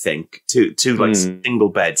bed, I think, two like single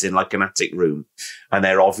beds in like an attic room, and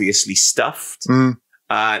they're obviously stuffed.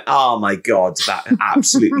 And oh my God, that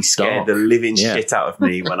absolutely scared the living shit out of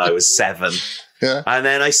me when I was 7. Yeah. And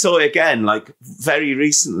then I saw it again, like very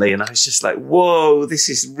recently, and I was just like, whoa, this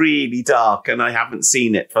is really dark. And I haven't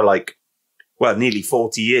seen it for like, well, nearly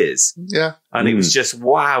 40 years. Yeah. And it was just,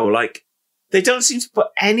 wow, like, they don't seem to put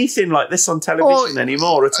anything like this on television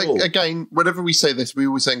anymore at all. Again, whenever we say this, we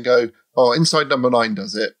always then go, oh, Inside Number 9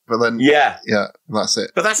 does it. But then, yeah, that's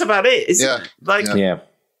it. But that's about it, isn't it? Like,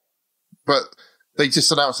 But they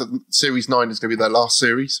just announced that Series 9 is going to be their last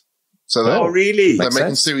series. So really? They're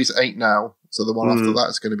making Series 8 now. So the one after that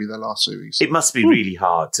is going to be their last series. It must be really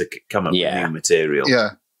hard to come up with new material. Yeah.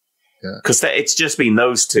 Because it's just been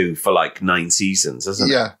those two for like 9 seasons,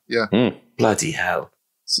 hasn't it? Yeah. Bloody hell.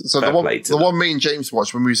 So the one me and James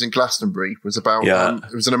watched when we was in Glastonbury was about,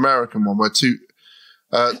 it was an American one where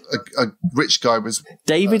a rich guy was...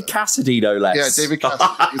 David Cassidy, no less. Yeah, David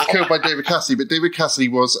Cassidy. He was killed by David Cassidy, but David Cassidy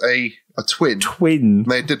was a twin. Twin.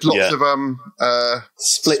 They did lots of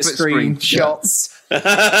split screen shots.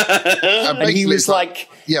 And he was like,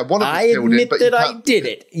 one of them I admit that I did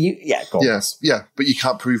it. Go on. Yes, but you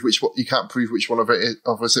can't prove which one of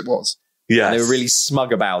us it was. Yeah, they were really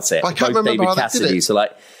smug about it. I can't remember how they did it. So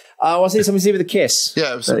like, was it something to do with a kiss?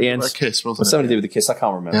 Yeah, it was something with a kiss, wasn't it? Something to do with a kiss. I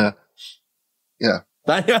can't remember. Yeah.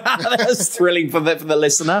 That was thrilling for the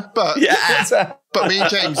listener. But me and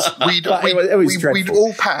James, we'd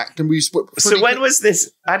all packed and we. So when was this?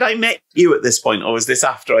 Had I met you at this point, or was this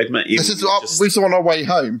after I'd met you? This is we was on our way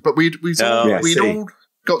home, but we'd all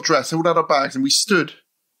got dressed, all had our bags, and we stood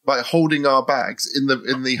like holding our bags in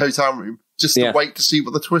the hotel room just to wait to see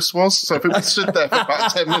what the twist was. So if we stood there for about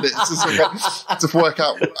 10 minutes to work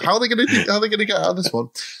out how they're going to get out of this one.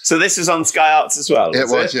 So this was on Sky Arts as well. It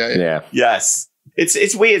was, yeah. Yes.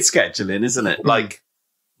 It's weird scheduling, isn't it? Like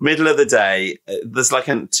middle of the day, there's like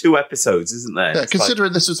 2 episodes, isn't there? Yeah,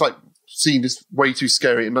 considering this was like seen as way too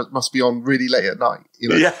scary, it must be on really late at night, you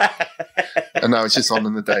know. Yeah. And now it's just on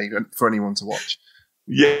in the day for anyone to watch.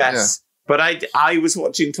 Yes. But I was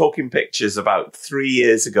watching Talking Pictures about 3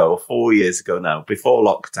 years ago or 4 years ago now, before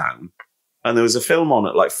lockdown, and there was a film on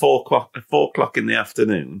at like 4 o'clock in the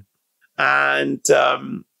afternoon, and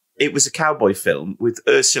it was a cowboy film with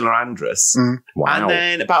Ursula Andress. Wow. And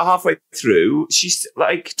then about halfway through, she's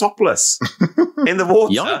like topless in the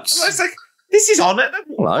water. Yikes. I was like, this is on it.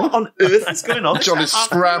 What on earth is going on? John is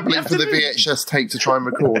scrambling for the VHS tape to try and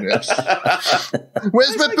record it.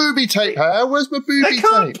 Where's my booby tape, Where's my booby tape? I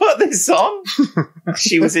can't put this on.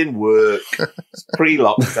 She was in work.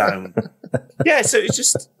 Pre-lockdown. Yeah, so it's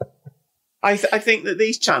just... I think that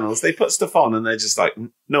these channels, they put stuff on and they're just like,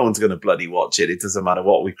 no one's going to bloody watch it. It doesn't matter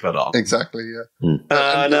what we put on. Exactly, yeah.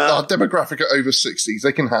 And our demographic are over 60s.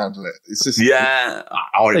 They can handle it. It's just... Yeah.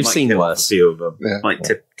 Or they've seen worse. A few of them. Yeah. Might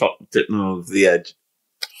tip them over the edge.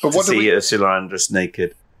 But what to see Ursula Andress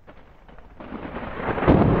naked.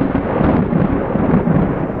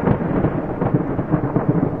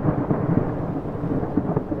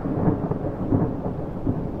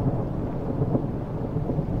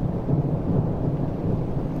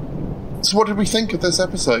 So what did we think of this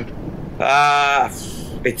episode?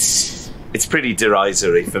 It's pretty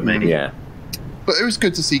derisory for me. Yeah. But it was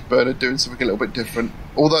good to see Bernard doing something a little bit different.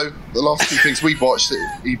 Although the last 2 things we watched,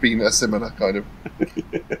 he'd been a similar kind of...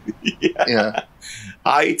 Yeah.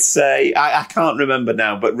 I'd say, I can't remember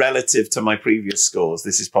now, but relative to my previous scores,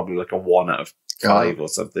 this is probably like a 1 out of 5 or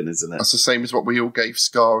something, isn't it? That's the same as what we all gave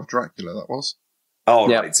Scar of Dracula, that was. Oh,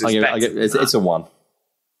 yeah, right. So it's a 1.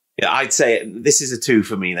 Yeah, I'd say this is a 2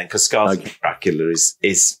 for me then, because Scars of Dracula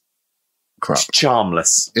is crap,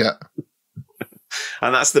 charmless. Yeah.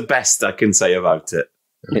 And that's the best I can say about it.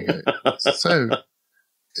 Okay. So,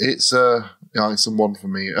 it's a 1 for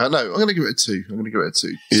me. No, I'm going to give it a 2.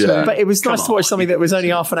 Yeah. So, but it was nice to watch something that was only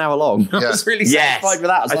half an hour long. I was really satisfied with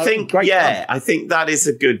that. I think that is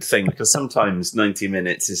a good thing, because sometimes 90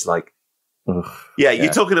 minutes is like,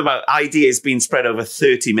 you're talking about ideas being spread over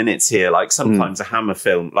 30 minutes here. Like sometimes a Hammer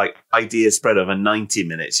film, like ideas spread over 90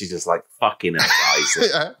 minutes. You're just like, fucking hell,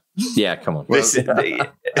 guys. Yeah, come on. If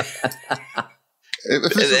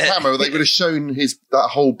this was Hammer, they would have shown that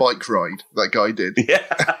whole bike ride that guy did.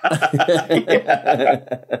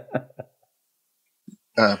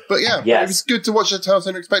 But it was good to watch the Tales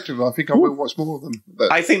Unexpected. I think I will watch more of them.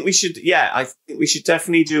 But I think we should. Yeah, I think we should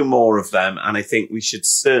definitely do more of them, and I think we should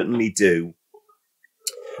certainly do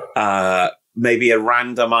maybe a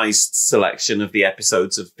randomized selection of the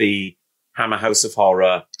episodes of the Hammer House of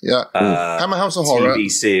Horror. Yeah, Hammer House of Horror TV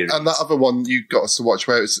series, and that other one you got us to watch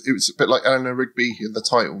where it was a bit like Eleanor Rigby in the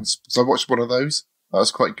titles. So I watched one of those. That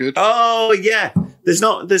was quite good. Oh yeah, there's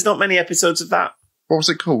not many episodes of that. What was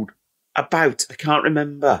it called? I can't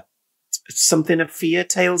remember. It's something of Fear,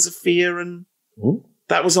 Tales of Fear, and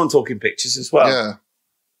that was on Talking Pictures as well. Yeah.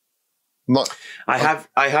 I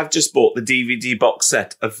have just bought the DVD box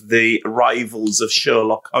set of the Rivals of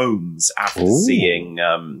Sherlock Holmes after seeing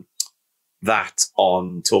that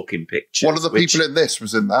on Talking Pictures. One of the people in this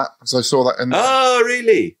was in that, because I saw that in there. Oh,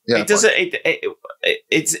 really? Yeah, it doesn't.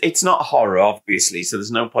 It's not horror, obviously, so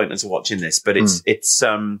there's no point in watching this. But it's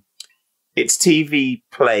TV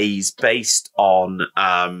plays based on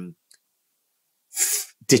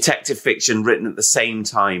detective fiction written at the same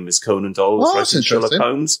time as Conan Doyle was writing Sherlock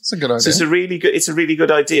Holmes. That's a good idea. So it's a really good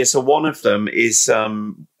idea. So one of them is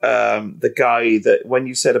the guy that, when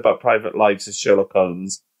you said about Private Lives of Sherlock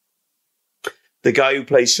Holmes, the guy who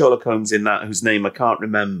plays Sherlock Holmes in that, whose name I can't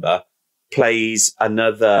remember, plays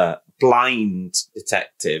another blind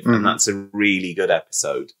detective, and that's a really good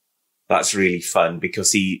episode. That's really fun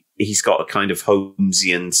because he's got a kind of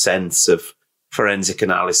Holmesian sense of forensic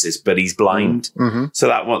analysis, but he's blind. So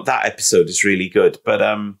that episode is really good. But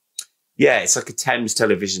it's like a Thames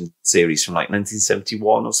television series from like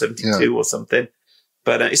 1971 or 72 or something.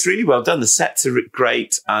 But it's really well done. The sets are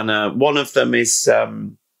great, and one of them is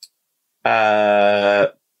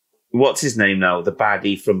what's his name now? The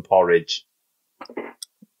baddie from Porridge.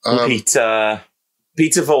 Peter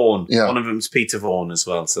Vaughan. Yeah. One of them's Peter Vaughan as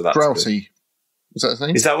well. So that's Grouty. Good. Is that his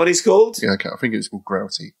name? Is that what he's called? Yeah, okay. I think it's called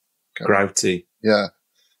Grouty. Grouty. Yeah.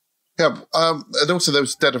 Yeah. And also there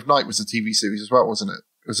was Dead of Night was a TV series as well, wasn't it?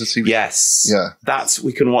 It was a TV. Yes. Yeah.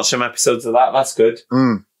 We can watch some episodes of that. That's good.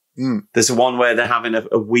 There's one where they're having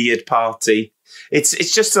a weird party.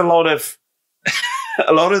 It's just a lot of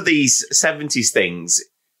these 70s things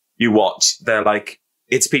you watch. They're like,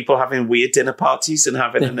 it's people having weird dinner parties and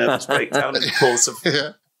having a nervous breakdown in the course of.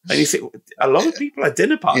 Yeah. And you think a lot of people at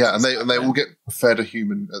dinner parties. Yeah, and they all get fed a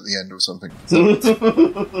human at the end or something.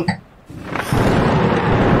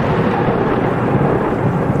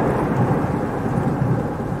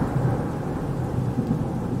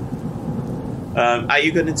 Are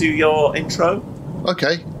you going to do your intro?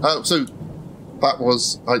 Okay. So that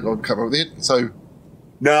was I'll come up with it. So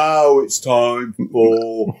now it's time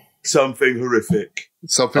for something horrific.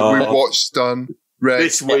 Something we've watched, done, read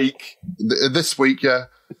this week. This week, yeah.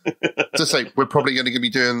 Just say we're probably going to be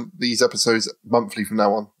doing these episodes monthly from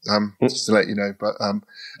now on. Just to let you know. But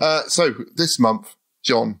so this month,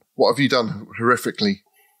 John, what have you done horrifically?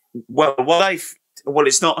 Well,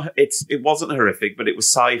 it's not. It wasn't horrific, but it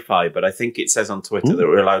was sci-fi. But I think it says on Twitter that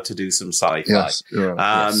we're allowed to do some sci-fi. Yes.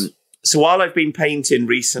 Yes. So while I've been painting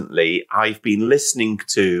recently, I've been listening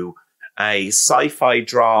to a sci-fi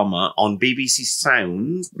drama on BBC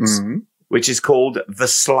Sounds, which is called The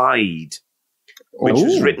Slide, which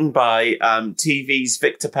was written by TV's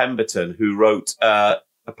Victor Pemberton, who wrote a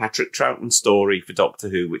Patrick Troughton story for Doctor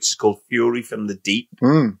Who, which is called Fury from the Deep.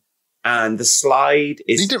 And The Slide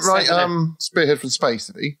is... He didn't write Spearhead from Space,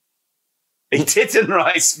 did he? He didn't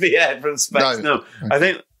write Spearhead from Space, no.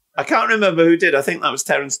 Okay. I can't remember who did. I think that was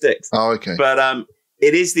Terence Dicks. Oh, okay. But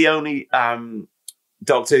it is the only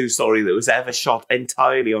Doctor Who story that was ever shot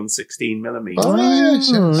entirely on 16mm. Oh,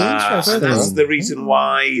 yes. And that's the reason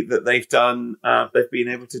why that they've been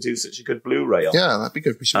able to do such a good Blu-ray on. Yeah, that'd be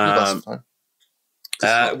good. We should do that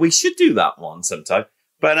sometime. We should do that one sometime.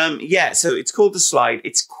 But so it's called The Slide.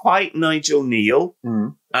 It's quite Nigel Neal.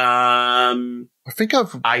 I think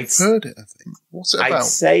I've heard it, I think. What's it about? I'd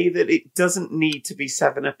say that it doesn't need to be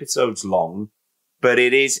 7 episodes long, but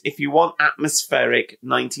it is, if you want atmospheric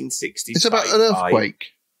 1960s. It's about an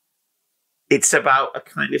earthquake. It's about a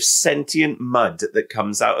kind of sentient mud that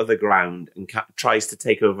comes out of the ground and tries to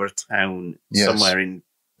take over a town somewhere in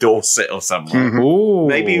Dorset or somewhere. Ooh,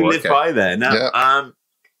 maybe you live by there now.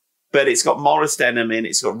 But it's got Maurice Denham in.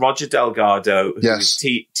 It's got Roger Delgado, who is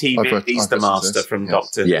TV's the master from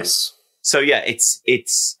Doctor Who. Yes. So it's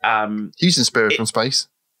he's in Spirit from Space.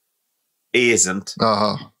 He isn't.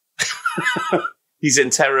 Oh. He's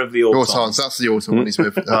in Terror of the Autons. That's the Auton one he's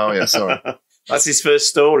with. Oh yeah, sorry. That's his first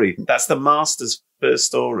story. That's the Master's first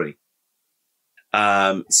story.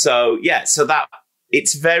 So that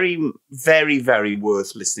it's very, very, very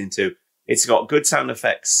worth listening to. It's got good sound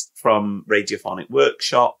effects from Radiophonic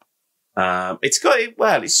Workshop. It's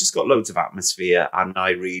just got loads of atmosphere, and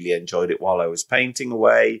I really enjoyed it while I was painting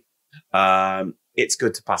away. It's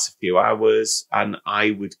good to pass a few hours, and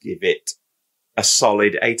I would give it a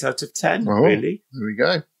solid 8 out of 10, really. There we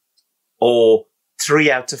go. Or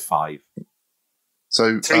 3 out of 5.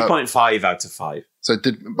 So 3.5 out of 5. So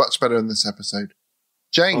did much better in this episode.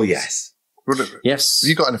 James. Oh, yes. Yes. Have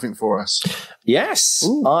you got anything for us? Yes.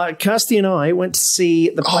 Kirsty and I went to see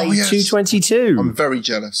the play 222. I'm very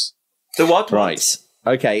jealous. The what? Right.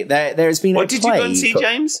 Okay. There's been what did you go and see,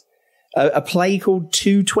 James? a play called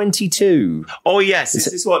 222. Oh, yes. This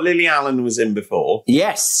is what Lily Allen was in before.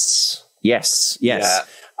 Yes. Yeah.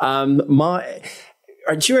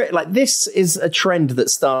 This is a trend that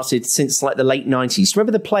started since like the late 90s.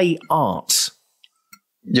 Remember the play Art?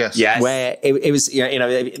 Yes. Where it was,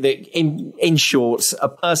 in short, a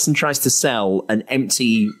person tries to sell an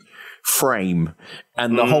empty frame,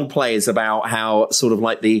 and the whole play is about how sort of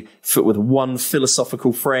like with one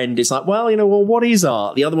philosophical friend is like, well, what is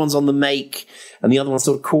art? The other one's on the make, and the other one's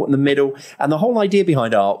sort of caught in the middle. And the whole idea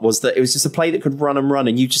behind Art was that it was just a play that could run,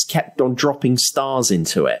 and you just kept on dropping stars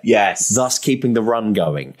into it. Yes. Thus keeping the run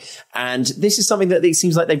going. And this is something that it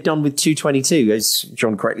seems like they've done with 222, as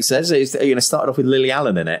John correctly says. It's, started off with Lily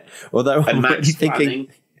Allen in it. Although I'm really thinking...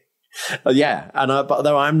 but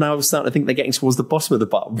although I'm now starting to think they're getting towards the bottom of the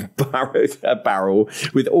barrel,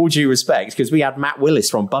 with all due respect, because we had Matt Willis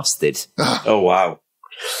from Busted. Oh, wow.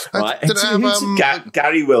 Right.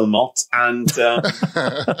 Gary Wilmot and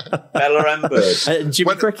Bella Embers.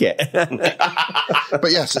 Jimmy Cricket.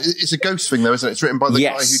 But yes, it's a ghost thing, though, isn't it? It's written by the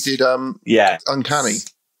guy who did Uncanny.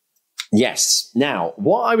 Yes. Now,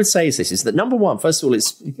 what I would say is that, number one, first of all,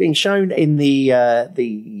 it's being shown in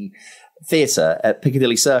the theatre at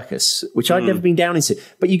Piccadilly Circus, which I'd never been down into.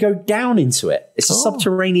 But you go down into it. It's a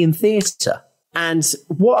subterranean theatre. And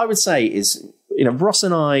what I would say is, Ross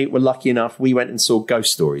and I were lucky enough, we went and saw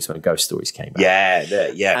Ghost Stories when Ghost Stories came out.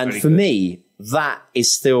 Yeah. And for me, that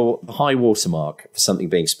is still the high watermark for something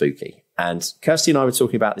being spooky. And Kirsty and I were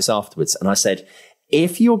talking about this afterwards, and I said,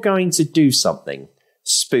 if you're going to do something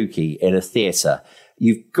spooky in a theatre,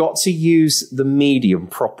 you've got to use the medium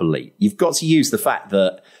properly. You've got to use the fact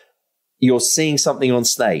that you're seeing something on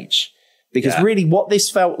stage. Because really what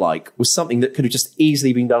this felt like was something that could have just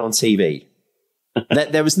easily been done on TV.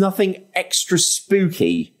 There was nothing extra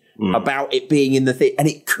spooky about it being in the theatre, and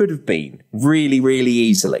it could have been really, really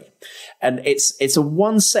easily. And it's a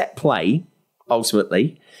one-set play,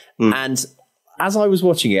 ultimately. And as I was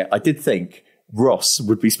watching it, I did think Ross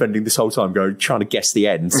would be spending this whole time trying to guess the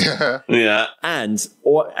end. Yeah. And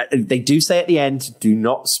they do say at the end, do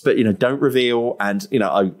not, don't reveal. And,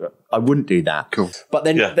 I wouldn't do that. Cool. But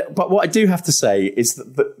then, but what I do have to say is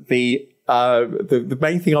that the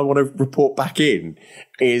main thing I want to report back in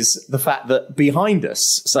is the fact that behind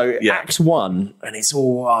us, so Act 1, and it's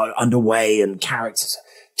all underway, and characters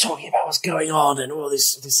talking about what's going on, and all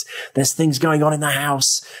this there's things going on in the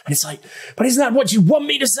house, and it's like, but isn't that what you want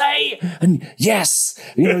me to say? And yes,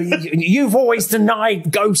 you've always denied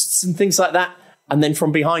ghosts and things like that. And then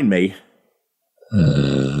from behind me,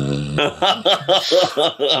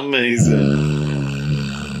 amazing.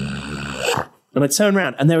 And I turned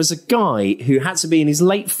around, and there was a guy who had to be in his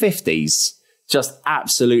late 50s, just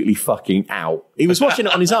absolutely fucking out. He was watching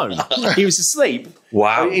it on his own. He was asleep.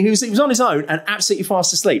 Wow. He was on his own and absolutely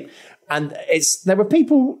fast asleep. And there were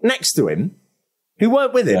people next to him who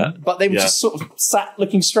weren't with him, but they were just sort of sat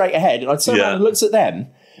looking straight ahead. And I turned around and looked at them.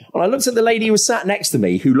 And I looked at the lady who was sat next to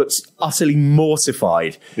me, who looked utterly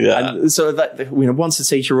mortified. Yeah. And so that, once a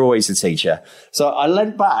teacher, always a teacher. So I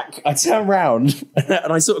leant back, I turned round,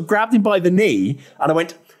 and I sort of grabbed him by the knee, and I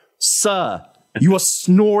went, "Sir, you are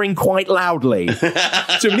snoring quite loudly."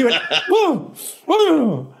 So he went, "Whoa,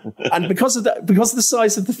 whoa." And because of the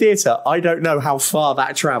size of the theatre, I don't know how far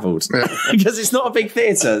that travelled. Because it's not a big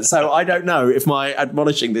theatre, so I don't know if my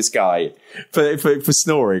admonishing this guy for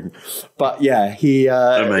snoring. But yeah,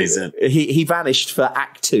 amazing. He vanished for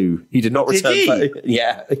Act 2. He did not return. He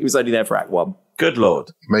was only there for Act 1. Good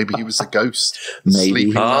Lord. Maybe he was a ghost. Maybe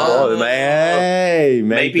he's the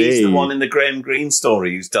one in the Graham Greene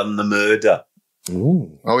story who's done the murder.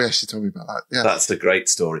 Ooh. Oh, yeah, she told me about that. Yeah. That's a great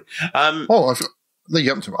story. I think I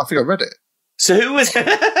read it. So who was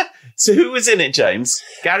in it, James?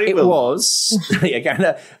 Gary Wilmot.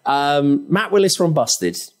 Matt Willis from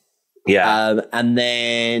Busted. Yeah. And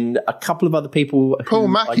then a couple of other people. Paul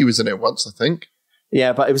Mackey was in it once, I think.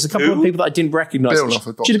 Yeah, but it was a couple of people that I didn't recognise.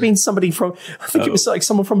 Should have been somebody from, I think it was like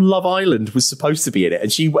someone from Love Island was supposed to be in it.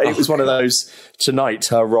 And it was one of those, tonight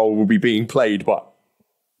her role will be being played by,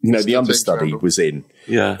 the understudy was in.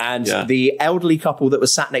 Yeah. And the elderly couple that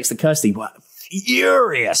was sat next to Kirsty were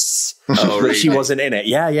furious that she wasn't in it.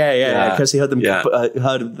 Yeah. Kirsty heard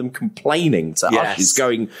them complaining to us,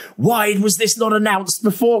 going, "Why was this not announced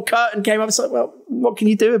before curtain came up?" It's like, well, what can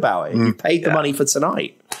you do about it? You paid the money for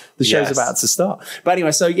tonight. The show's about to start. But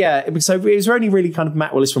anyway, so it was only really kind of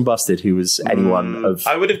Matt Willis from Busted who was anyone of...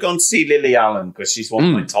 I would have gone to see Lily Allen because she's one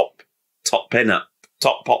of my top pop pinups.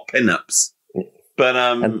 But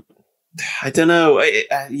I don't know.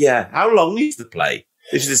 How long is the play?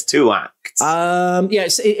 This is 2 acts.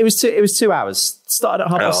 It was 2 hours. Started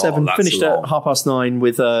at 7:30, finished long. at 9:30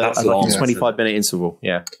 with a 25-minute interval.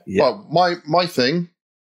 Yeah. Well, my thing,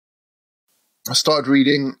 I started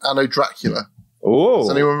reading Anno Dracula. Oh. Has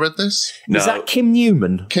anyone read this? No. Is that Kim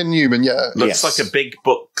Newman? Kim Newman, yeah. Looks like a big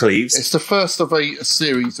book, Cleves. It's the first of a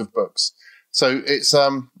series of books. So it's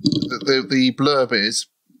the blurb is,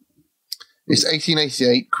 it's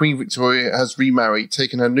 1888. Queen Victoria has remarried,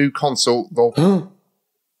 taken her new consort, the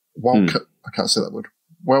I can't say that word.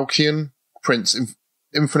 Welkian prince,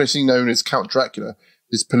 infamously known as Count Dracula.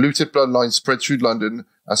 His polluted bloodline spread through London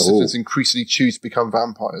as citizens increasingly choose to become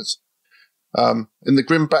vampires. In the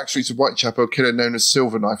grim backstreets of Whitechapel, a killer known as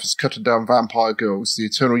Silverknife has cutted down vampire girls. The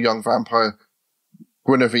eternal young vampire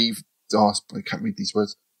Guinevere. Oh, I can't read these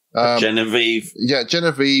words. Genevieve. Yeah,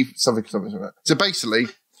 Genevieve. Something like that. So basically,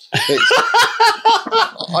 it's,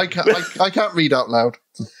 I can't read out loud.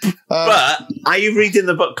 But are you reading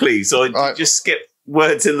the book, Cleves, or do you just skip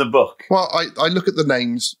words in the book? Well, I look at the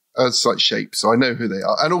names as like shapes, so I know who they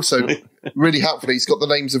are, and also really helpfully, it's got the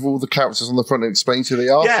names of all the characters on the front and explains who they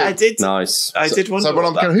are. Yeah, so, I did. Nice. I did wonder. So when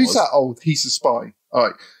I'm what going, that who's was. that old? He's a spy. All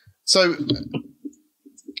right. So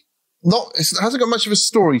it hasn't got much of a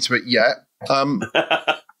story to it yet.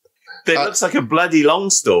 It looks like a bloody long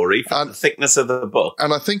story for the thickness of the book.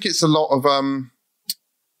 And I think it's a lot of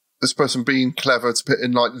this person being clever to put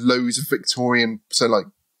in like loads of Victorian, so like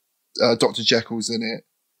Dr. Jekyll's in it,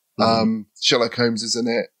 Sherlock Holmes is in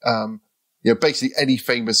it, basically any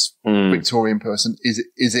famous Victorian person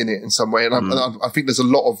is in it in some way, and I think there's a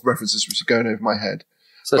lot of references which are going over my head.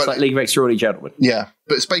 So it's like League of Extraordinary Gentlemen. Yeah,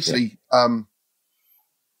 but it's basically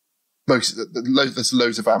there's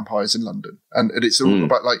loads of vampires in London, and it's all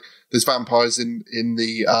about like there's vampires in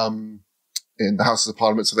the House of the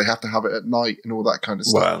Parliament, so they have to have it at night and all that kind of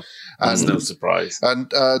stuff. Wow, that's no surprise. And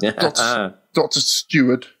Dr.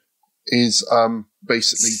 Stewart is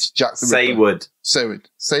basically Jack the Ripper. Saywood?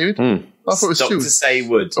 I thought it was Dr.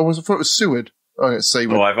 Seward. Saywood. I thought it was Seward. Oh, it's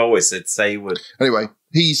Saywood. Oh, I've always said Saywood. Anyway,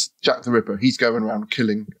 he's Jack the Ripper. He's going around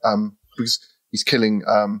killing because he's killing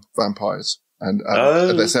vampires. And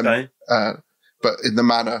but in the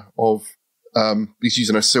manner of he's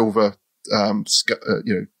using a silver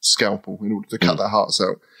scalpel in order to cut their hearts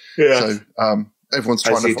out. Yeah. So everyone's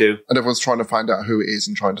trying to find out who it is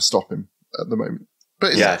and trying to stop him at the moment.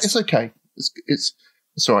 But it's okay. It's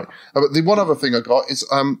all right. But the one other thing I got is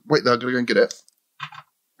wait there, I'm gonna go and get it.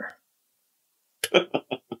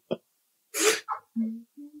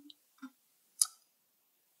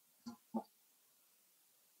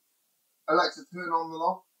 Alexa, turn on the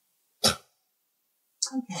loft.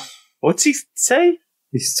 What's he say?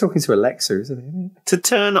 He's talking to Alexa, isn't he? To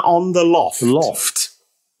turn on the loft. Loft.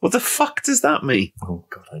 What the fuck does that mean? Oh,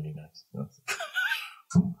 God only knows.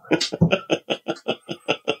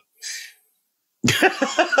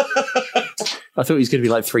 I thought he was going to be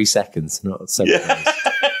like 3 seconds, not 7 minutes.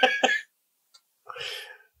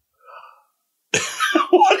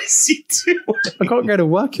 What is he doing? I can't go to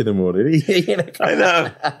work in the morning. I know.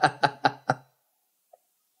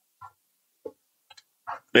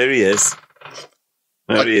 There he is.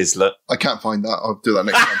 There he is, look. I can't find that. I'll do that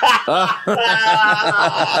next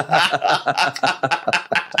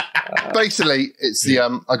time. Basically, it's the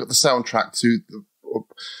I got the soundtrack to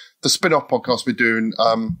the spin-off podcast we're doing.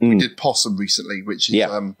 We did Possum recently, which is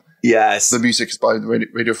yes, the music is by the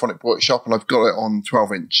Radiophonic Workshop, and I've got it on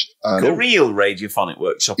 12-inch. The real Radiophonic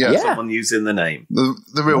Workshop. Yeah. Someone using the name.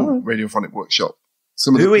 The real Radiophonic Workshop.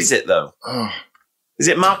 Who is it though? Is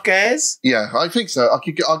it Marquez? Yeah, I think so. I'll go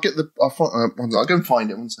and find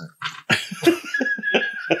it one second.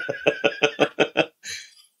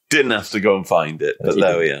 Didn't have to go and find it, but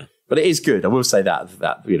there we are. But it is good. I will say that.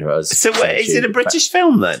 So is it a British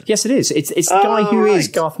film then? Yes, it is. It's the guy who is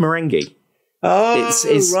Garth Marenghi. Oh,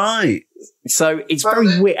 it's right. So it's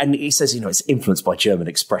very weird, and he says, it's influenced by German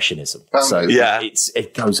expressionism. So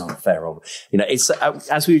it goes on a fair old. It's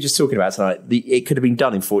as we were just talking about tonight. It could have been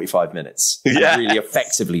done in 45 minutes. Yeah, really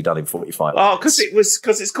effectively done in 45. Oh, because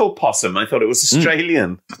it's called Possum. I thought it was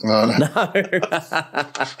Australian. No.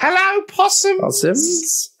 Hello, Possum.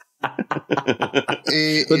 Possums.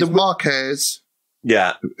 It's Marquez.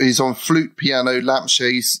 Yeah, he's on flute, piano,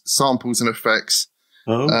 lampshades, samples, and effects.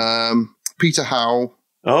 Oh. Peter Howell.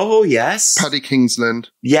 Oh, yes. Paddy Kingsland.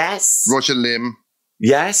 Yes. Roger Lim.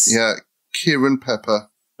 Yes. Yeah. Kieran Pepper.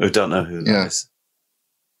 I don't know who that is.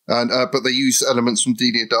 And but they use elements from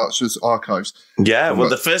Delia Darcher's archives. Yeah, well,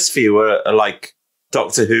 the first few are like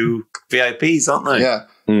Doctor Who VIPs, aren't they? Yeah.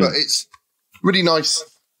 But it's really nice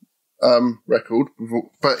record.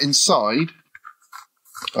 But inside,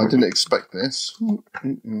 I didn't expect this.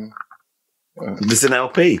 There's an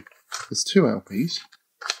LP. There's 2 LPs,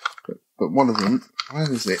 but one of them,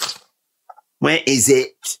 where is it? Where is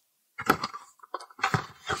it?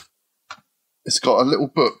 It's got a little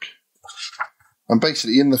book, and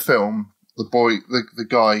basically in the film, the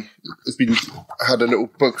guy had a little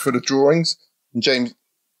book full of drawings, and James,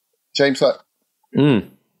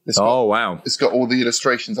 Wow! It's got all the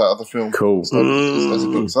illustrations out of the film. Cool. So as a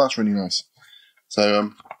book, so that's really nice.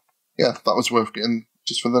 So that was worth getting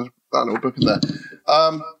just for that little book in there.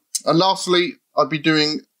 And lastly, I've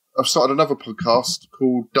started another podcast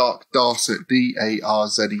called Dark Darset,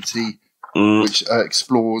 Darzet, which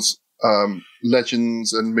explores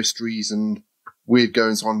legends and mysteries and weird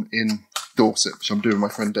goings on in Dorset, which I'm doing with my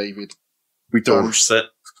friend David. We've done. Dorset.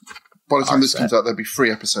 By the time this comes out, there'll be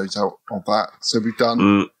 3 episodes out of that. So we've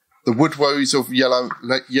done the wood woes of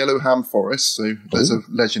Yellowham Forest. So there's a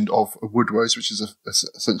legend of a wood woes, which is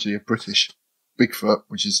essentially a British Bigfoot,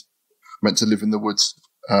 which is meant to live in the woods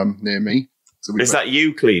near me. So is that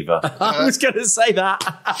you, Cleaver? I was going to say that.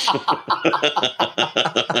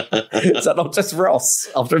 Is that not just Ross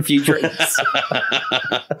after a few drinks?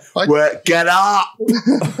 Get up!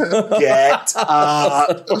 Get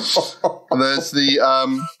up! And there's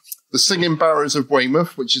the Singing Barrows of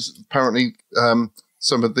Weymouth, which is apparently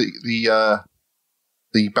some of the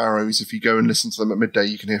barrows. If you go and listen to them at midday,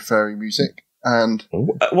 you can hear fairy music. And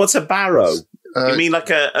what's a barrow? You mean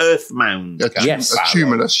like a earth mound? A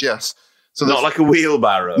tumulus, yes. So not like a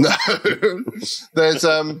wheelbarrow. No. There's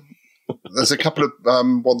a couple of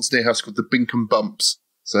ones near house called the Binkham Bumps.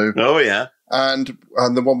 So and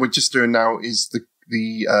the one we're just doing now is the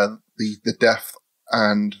death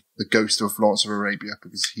and the ghost of Lawrence of Arabia,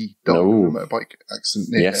 because he died in a motorbike accident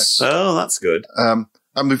near here. Oh, that's good. And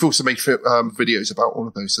we've also made videos about all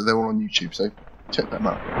of those, so they're all on YouTube. So check them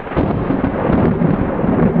out.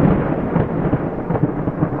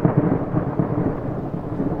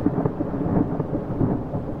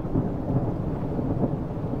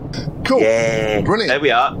 Cool. Yeah. Brilliant. There we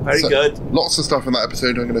are. Very good. Lots of stuff in that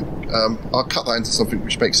episode. I'm going to, I'll cut that into something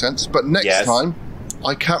which makes sense. But next time,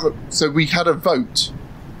 I can't. So we had a vote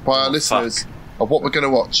by our listeners of what we're going to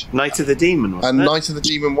watch. Night of the Demon, wasn't it? And Night of the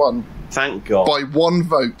Demon won. Thank God. By 1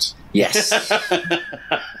 vote. Yes.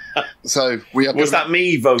 So we are. Was that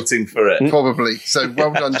me voting for it? Probably. So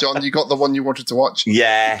well done, John. You got the one you wanted to watch.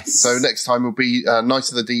 Yes. So next time will be Night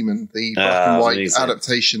of the Demon, the black and white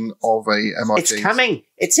adaptation of a MI. It's coming.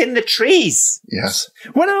 It's in the trees. Yes.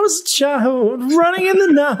 When I was a child, running in the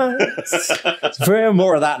night. For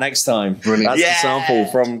more of that next time. Brilliant. That's the sample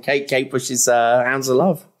from Kate Bush's Hounds of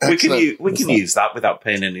Love. We can use that without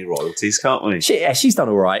paying any royalties, can't we? She's done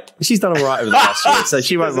all right. She's done all right over the last year, so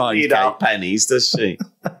she won't mind. Need our pennies, does she?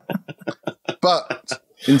 But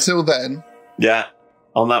until then,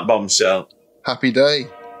 on that bombshell. Happy day.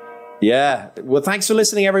 Yeah. Well, thanks for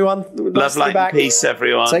listening, everyone. Love, light, and peace,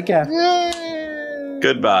 everyone. Take care. Yay.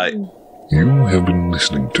 Goodbye. You have been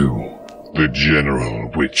listening to The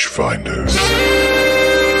General Witchfinders.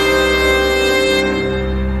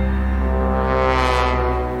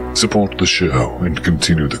 Support the show and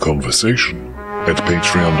continue the conversation at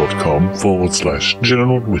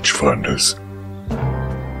patreon.com/General Witchfinders.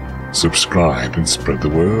 Subscribe and spread the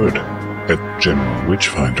word at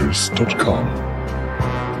generalwitchfinders.com.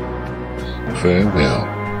 Farewell,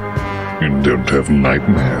 and don't have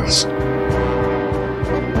nightmares.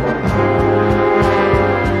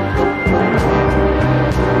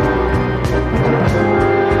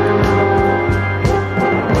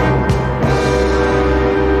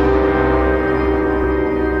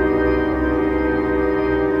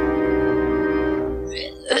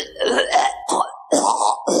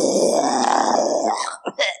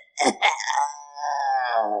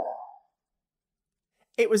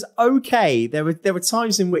 It was okay. There were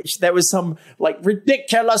times in which there was some like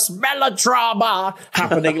ridiculous melodrama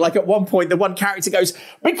happening. Like at one point, the one character goes,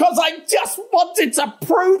 "Because I just wanted to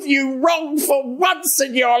prove you wrong for once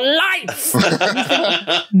in your life."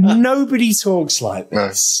 Nobody talks like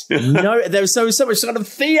this. No, there was so much sort of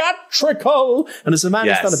theatrical. And as a man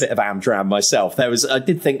who's done a bit of Amdram myself, I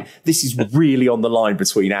did think this is really on the line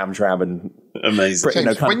between Amdram and amazing.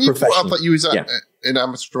 James, when you brought up that you was in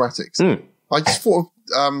amateur dramatics. I just thought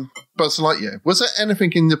of Buzz Lightyear. Was there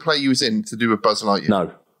anything in the play you was in to do with Buzz Lightyear?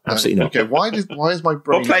 No, absolutely not. Okay, why is my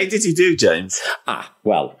brain... What play did you do, James?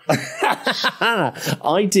 Well,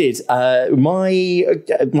 I did. My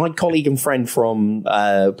colleague and friend from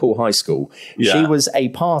Poole High School, she was a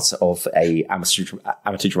part of a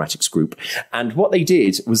amateur dramatics group. And what they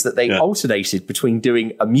did was that they alternated between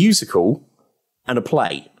doing a musical and a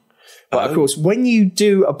play. But of course, when you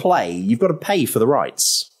do a play, you've got to pay for the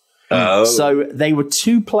rights. Oh. So they were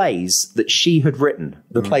two plays that she had written,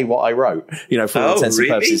 the play what I wrote, for all intents and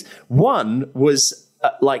purposes. One was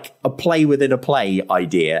like a play within a play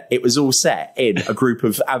idea. It was all set in a group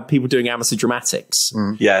of people doing amateur dramatics.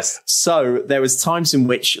 Yes. So there was times in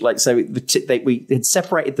which, we had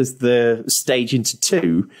separated the stage into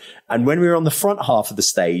two. And when we were on the front half of the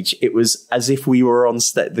stage, it was as if we were on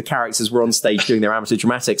the characters were on stage doing their amateur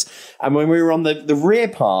dramatics. And when we were on the rear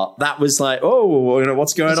part, that was like,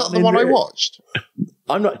 what's going on? Is that the one I watched?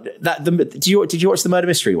 I'm not. Did you watch the murder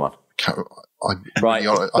mystery one? Right,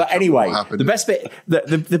 but anyway, the best bit,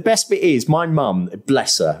 the best bit is my mum,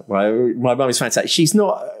 bless her. My mum is fantastic. She's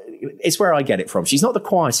not. It's where I get it from. She's not the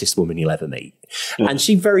quietest woman you'll ever meet, and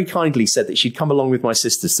she very kindly said that she'd come along with my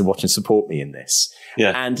sisters to watch and support me in this.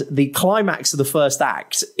 Yeah. And the climax of the first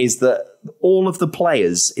act is that all of the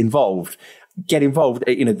players involved get involved.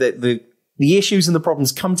 The issues and the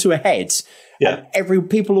problems come to a head. Yeah. And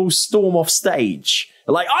people all storm off stage.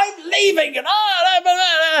 Like, I'm leaving,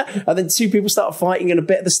 and then two people start fighting, and a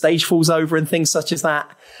bit of the stage falls over, and things such as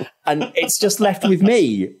that. And it's just left with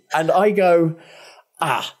me, and I go,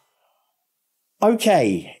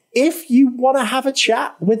 okay. If you want to have a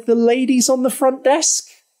chat with the ladies on the front desk,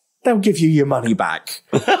 they'll give you your money back,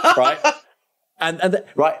 right? And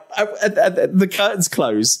the curtains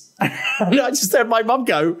close, and I just heard my mum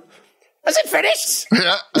go, "Has it finished?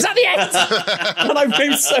 Yeah. Is that the end?" And I've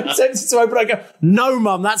been so tempted to open. I go, "No,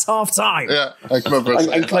 Mum, that's half time." Yeah, I remember.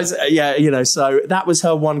 And close, so that was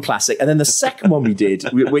her one classic. And then the second one we did,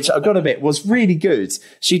 which I got a bit, was really good.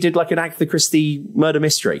 She did like an Agatha Christie murder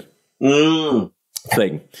mystery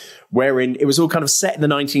thing, wherein it was all kind of set in the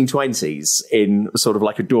 1920s in sort of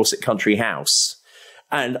like a Dorset country house.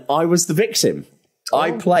 And I was the victim.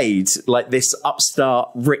 I played like this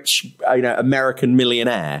upstart, rich, American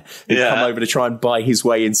millionaire who'd come over to try and buy his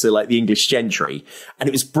way into like the English gentry. And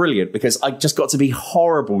it was brilliant because I just got to be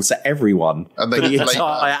horrible to everyone for the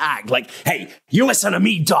entire act. Like, hey, you listen to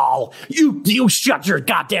me, doll. You shut your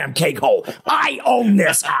goddamn cake hole. I own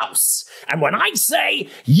this house. And when I say,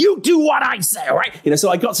 you do what I say, all right? So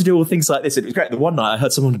I got to do all things like this. It was great. The one night I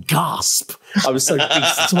heard someone gasp. I was so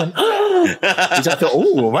pleased. Someone, which I thought,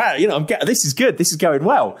 oh, wow, this is good. This is going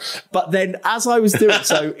well. But then as I was doing,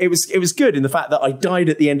 so it was good in the fact that I died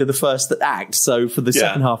at the end of the first act. So for the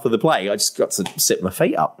second half of the play, I just got to sit my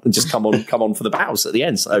feet up and just come on for the bows at the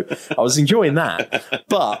end. So I was enjoying that.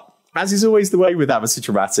 But as is always the way with amateur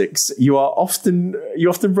dramatics, you often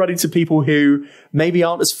run into people who maybe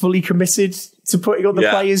aren't as fully committed to putting on the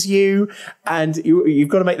play as you, and you've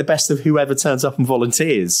got to make the best of whoever turns up and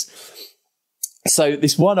volunteers. So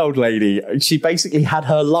this one old lady, she basically had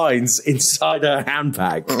her lines inside her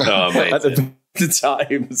handbag at the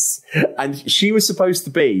times. And she was supposed to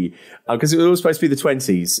be, because it was all supposed to be the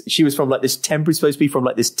 20s, she was from like this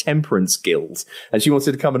temperance guild. And she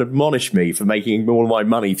wanted to come and admonish me for making all my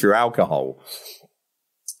money through alcohol.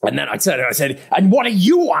 And then I turned to her, I said, "And what do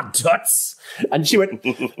you want, Toots?" And she went,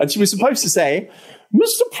 and she was supposed to say,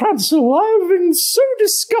 "Mr. Pransell, I've been so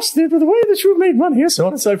disgusted with the way that you've made money," and so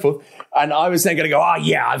on and so forth. And I was then going to go, "Oh,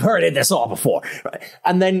 yeah, I've heard this all before." Right.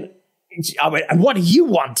 And then I went, "And what do you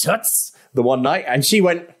want, Toots?" The one night. And she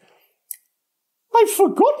went, "I've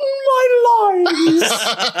forgotten my lines."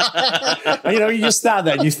 And, you just stand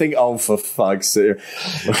there and you think, oh, for fuck's sake.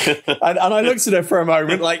 And I looked at her for a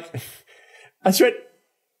moment, and she went,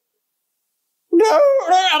 "No."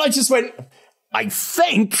 And I just went,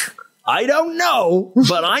 I don't know,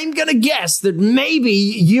 but I'm going to guess that maybe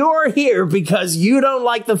you're here because you don't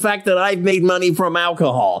like the fact that I've made money from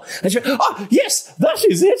alcohol. And she went, "Oh, yes, that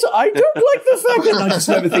is it. I don't like the fact that..." And I just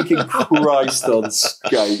remember thinking, Christ on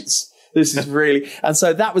skates. This is really... And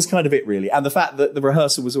so that was kind of it, really. And the fact that the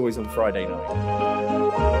rehearsal was always on Friday night.